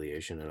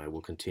reconciliation, and I will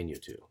continue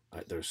to.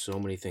 There's so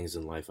many things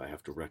in life I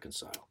have to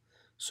reconcile,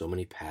 so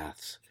many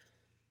paths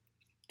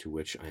to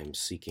which I am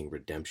seeking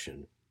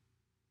redemption,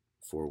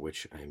 for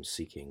which I am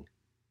seeking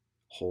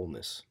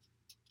wholeness,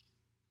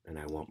 and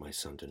I want my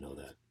son to know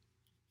that.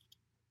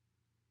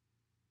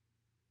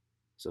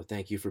 So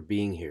thank you for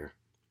being here.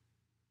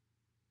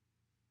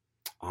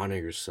 Honor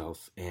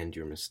yourself and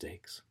your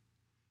mistakes.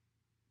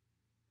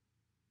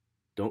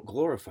 Don't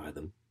glorify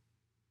them.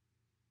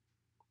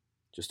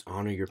 Just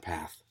honor your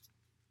path,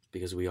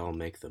 because we all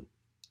make them.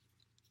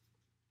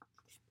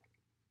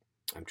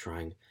 I'm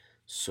trying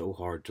so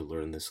hard to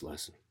learn this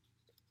lesson.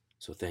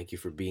 So thank you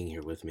for being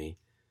here with me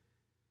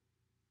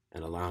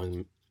and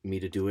allowing me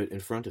to do it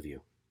in front of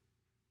you.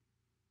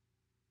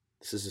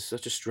 This is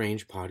such a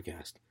strange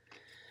podcast,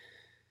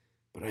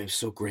 but I am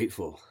so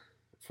grateful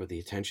for the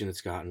attention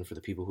it's gotten, for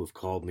the people who have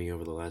called me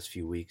over the last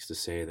few weeks to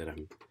say that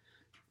I'm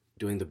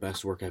doing the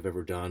best work I've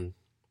ever done.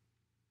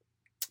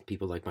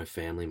 People like my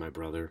family, my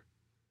brother,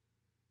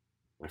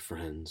 my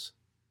friends,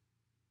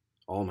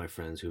 all my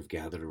friends who have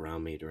gathered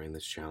around me during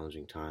this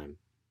challenging time.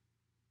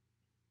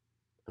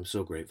 I'm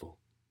so grateful.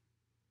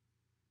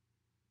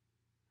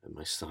 And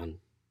my son,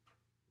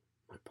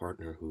 my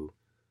partner, who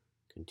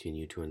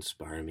continue to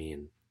inspire me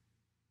and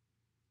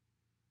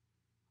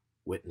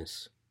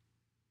witness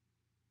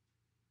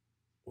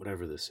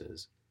whatever this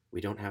is.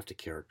 We don't have to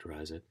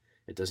characterize it.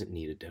 It doesn't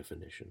need a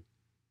definition.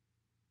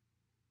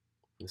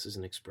 This is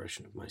an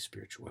expression of my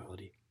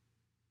spirituality.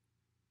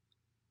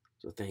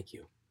 So thank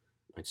you.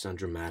 It might sound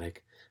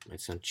dramatic, it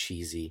might sound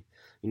cheesy.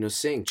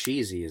 Saying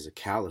cheesy is a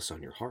callus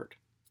on your heart.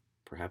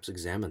 Perhaps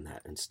examine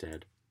that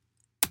instead.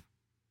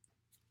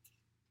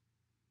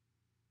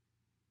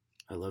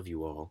 I love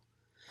you all.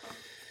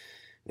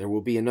 There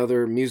will be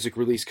another music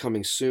release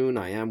coming soon.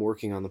 I am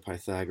working on the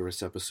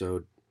Pythagoras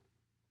episode.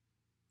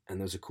 And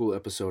there's a cool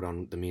episode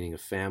on the meaning of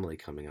family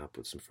coming up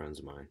with some friends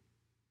of mine.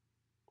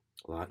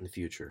 A lot in the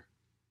future.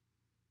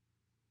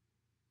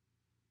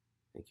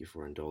 Thank you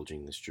for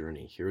indulging this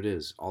journey. Here it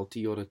is,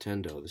 Alti Ora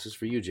Tendo. This is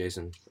for you,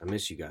 Jason. I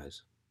miss you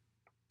guys.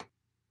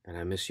 And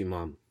I miss you,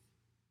 Mom.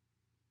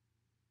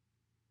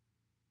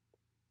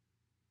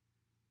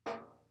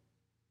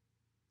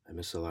 I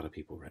miss a lot of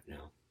people right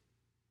now.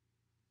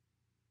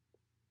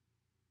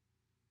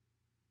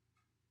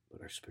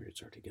 But our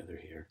spirits are together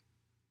here.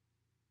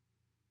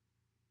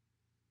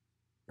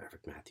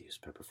 Maverick Matthews,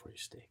 pepper for your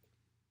steak.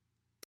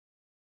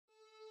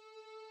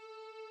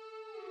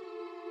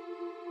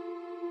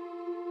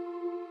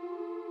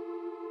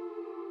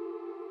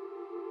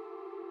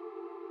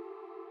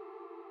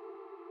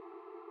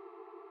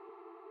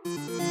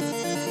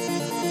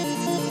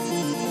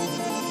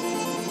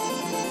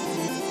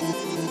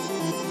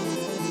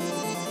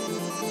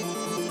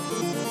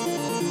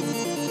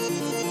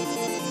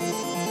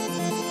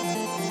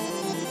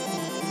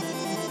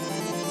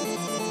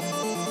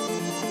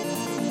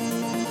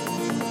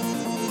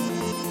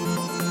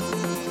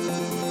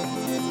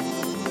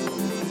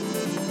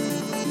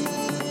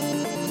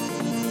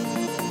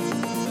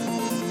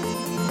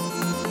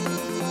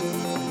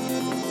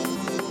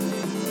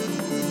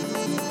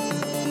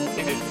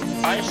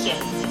 I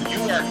said, you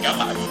are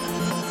God.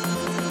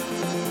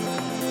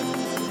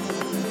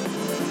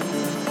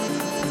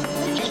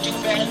 Would you do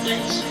bad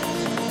things?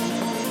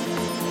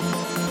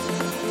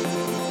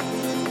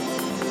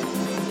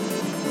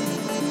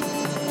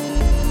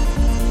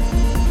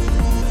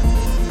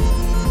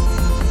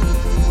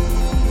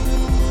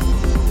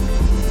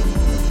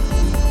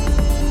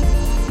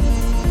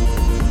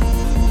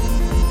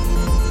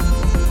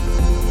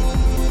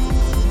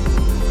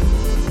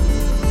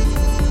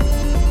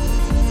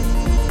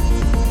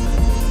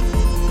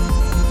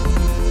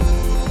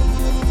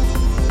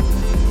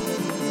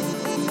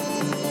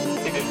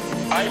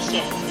 I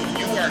said,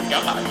 you are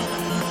God.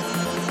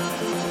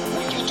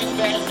 Would you do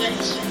bad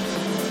things?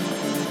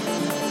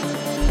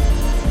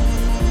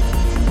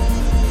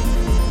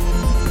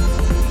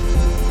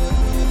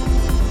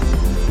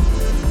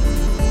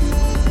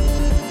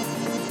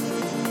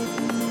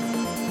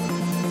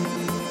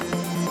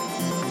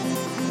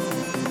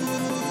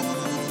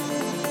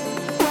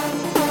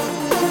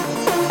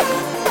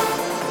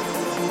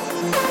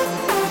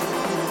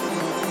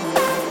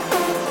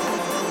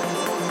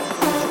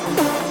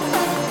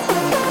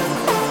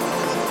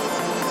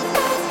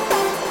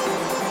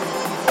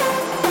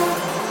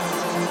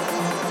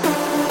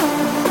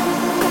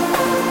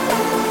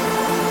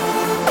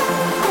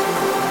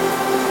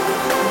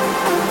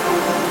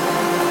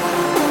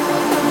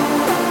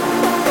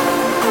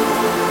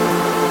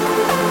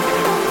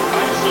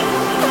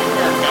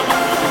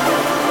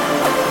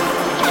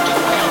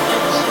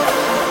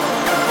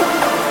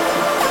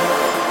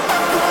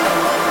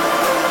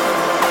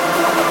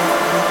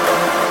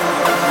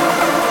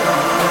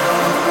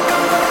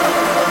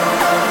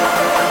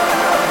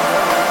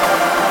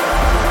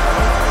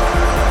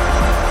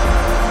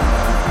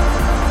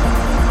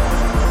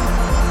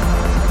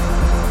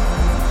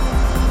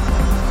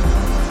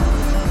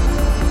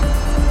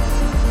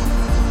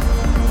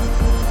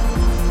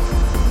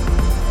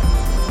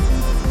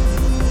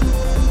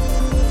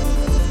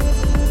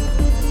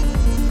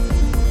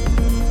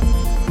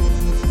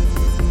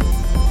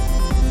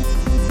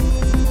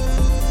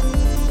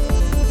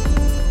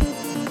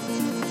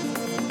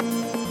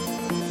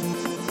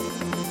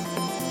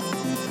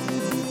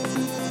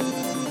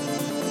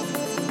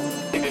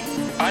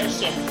 I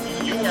said,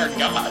 you are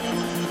God.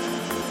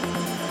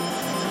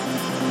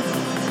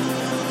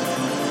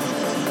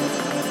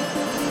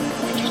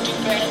 Would you do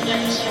bad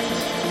things?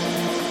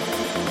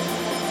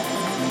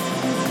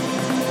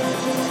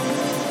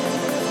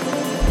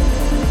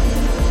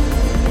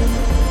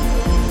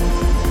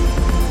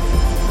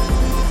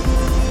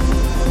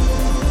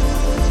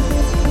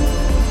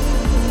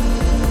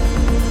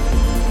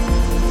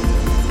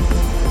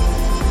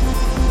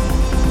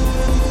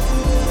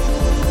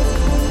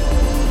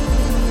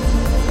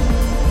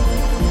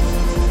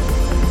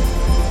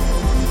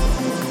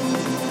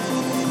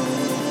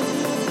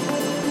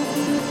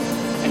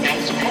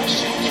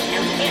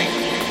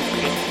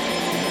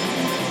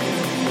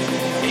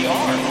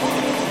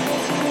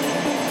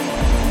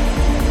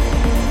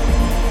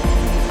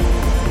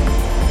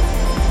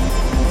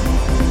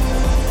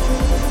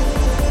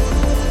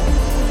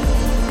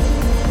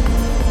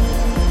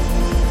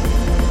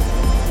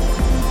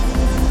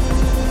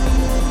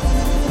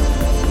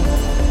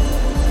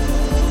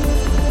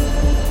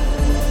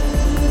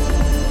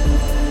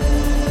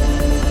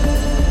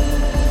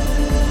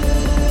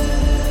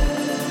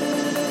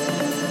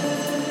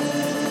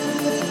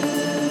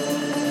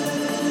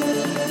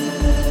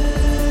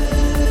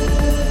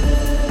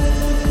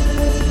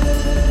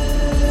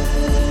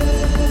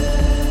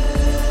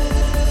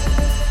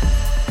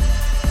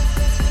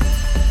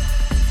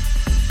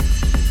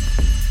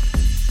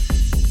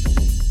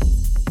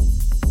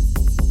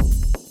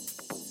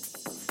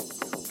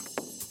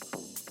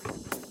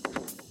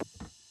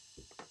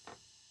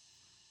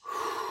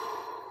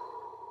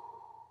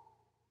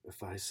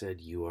 I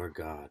said you are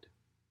God,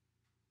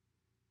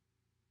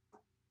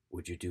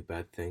 would you do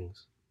bad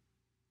things?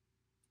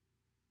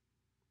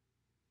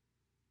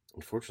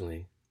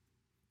 Unfortunately,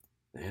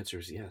 the answer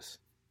is yes.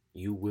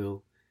 You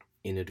will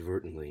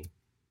inadvertently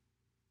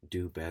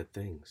do bad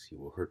things. You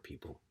will hurt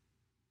people.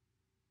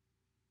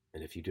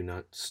 And if you do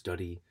not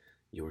study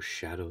your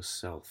shadow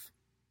self,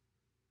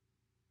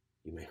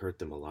 you may hurt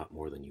them a lot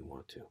more than you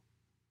want to.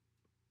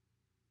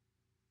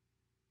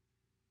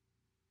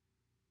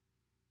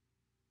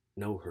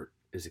 No hurt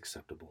is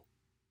acceptable.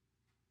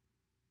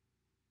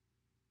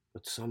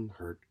 But some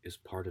hurt is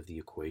part of the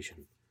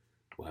equation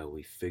while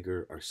we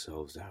figure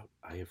ourselves out.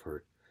 I've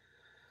hurt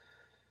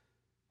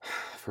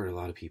a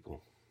lot of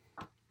people,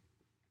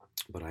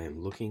 but I am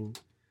looking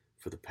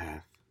for the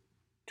path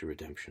to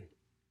redemption.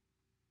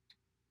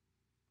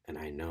 And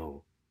I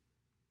know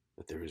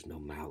that there is no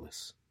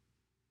malice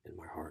in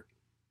my heart.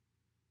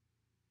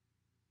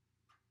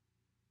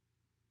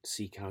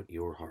 Seek out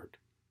your heart.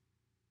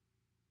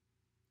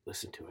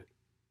 Listen to it.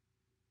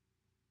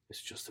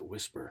 It's just a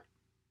whisper.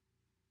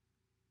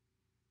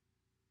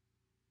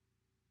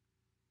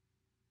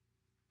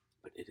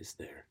 But it is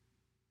there.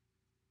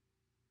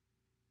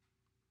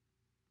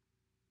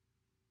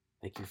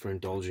 Thank you for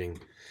indulging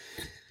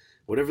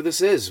whatever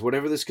this is,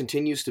 whatever this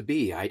continues to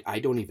be. I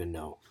don't even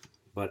know.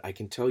 But I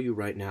can tell you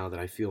right now that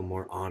I feel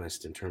more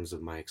honest in terms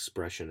of my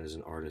expression as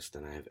an artist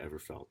than I have ever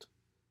felt.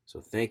 So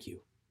thank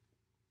you.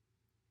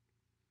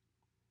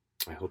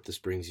 I hope this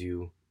brings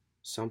you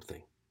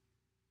something.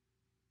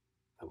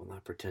 I will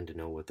not pretend to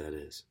know what that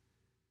is.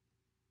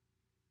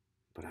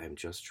 But I am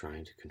just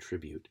trying to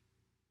contribute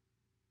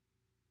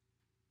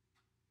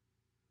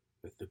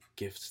with the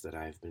gifts that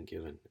I have been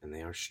given. And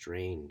they are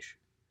strange.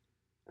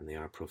 And they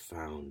are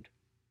profound.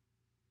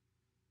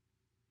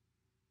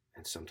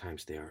 And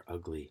sometimes they are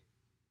ugly.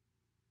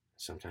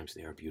 Sometimes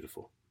they are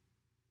beautiful.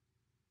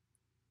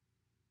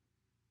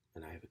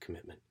 And I have a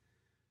commitment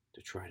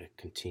to try to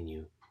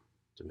continue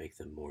to make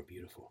them more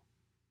beautiful.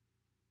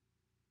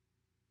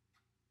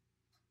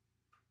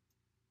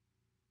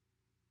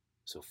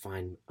 So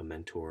find a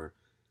mentor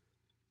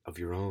of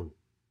your own.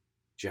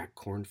 Jack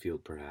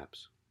Kornfield,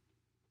 perhaps.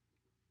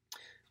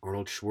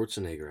 Arnold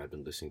Schwarzenegger, I've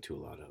been listening to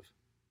a lot of.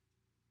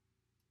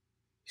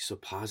 He's so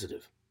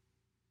positive.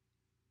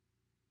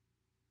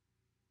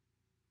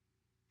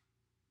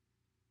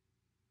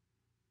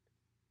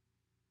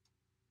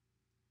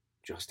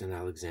 Justin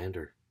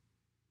Alexander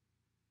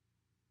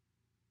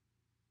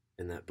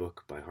in that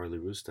book by Harley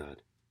Rustad.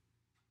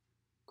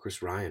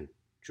 Chris Ryan,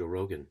 Joe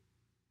Rogan,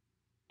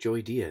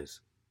 Joey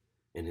Diaz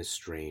in his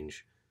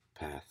strange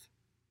path.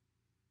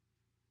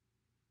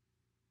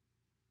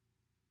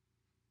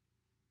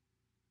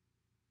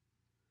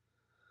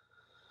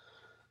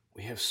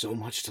 We have so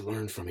much to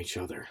learn from each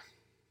other.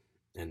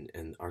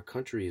 And our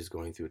country is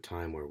going through a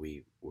time where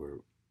we're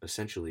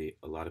essentially,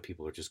 a lot of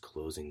people are just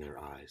closing their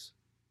eyes.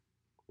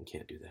 We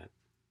can't do that.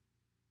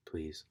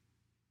 Please.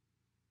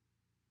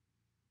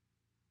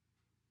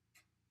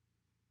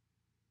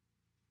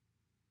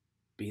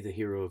 Be the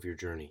hero of your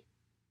journey.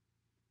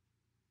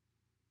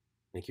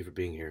 Thank you for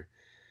being here.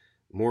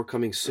 More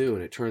coming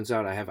soon. It turns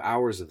out I have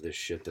hours of this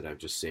shit that I've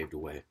just saved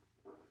away.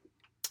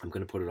 I'm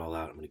going to put it all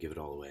out. I'm going to give it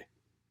all away.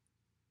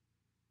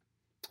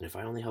 And if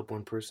I only help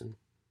one person,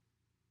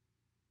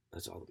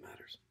 that's all that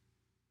matters.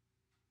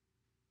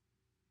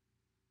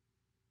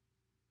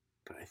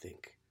 But I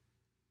think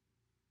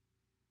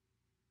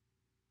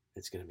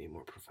it's going to be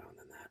more profound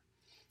than that.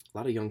 A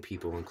lot of young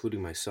people,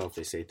 including myself,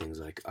 they say things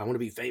like, I want to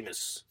be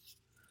famous.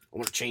 I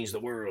want to change the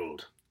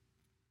world.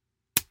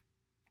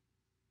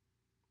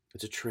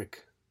 It's a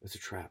trick. It's a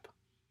trap.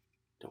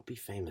 Don't be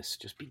famous.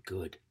 Just be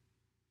good.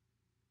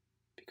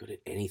 Be good at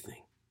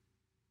anything.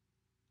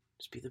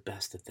 Just be the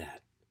best at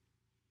that.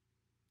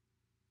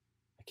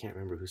 I can't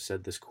remember who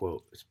said this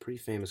quote. It's a pretty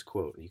famous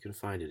quote. You can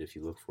find it if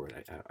you look for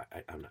it.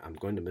 I'm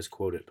going to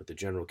misquote it, but the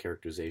general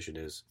characterization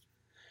is,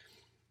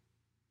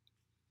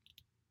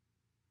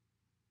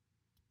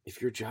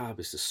 if your job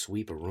is to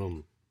sweep a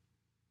room,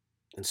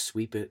 and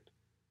sweep it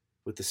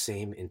with the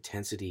same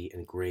intensity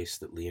and grace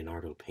that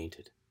Leonardo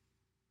painted.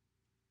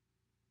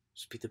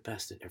 Just be the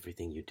best at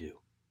everything you do.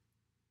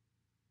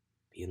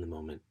 Be in the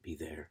moment. Be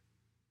there.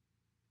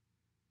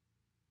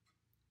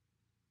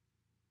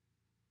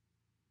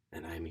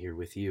 And I'm here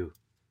with you.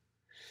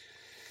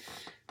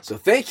 So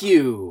thank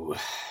you.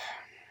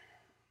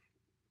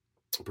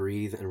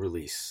 Breathe and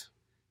release.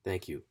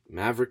 Thank you.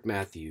 Maverick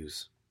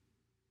Matthews.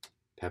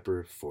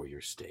 Pepper for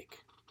your steak.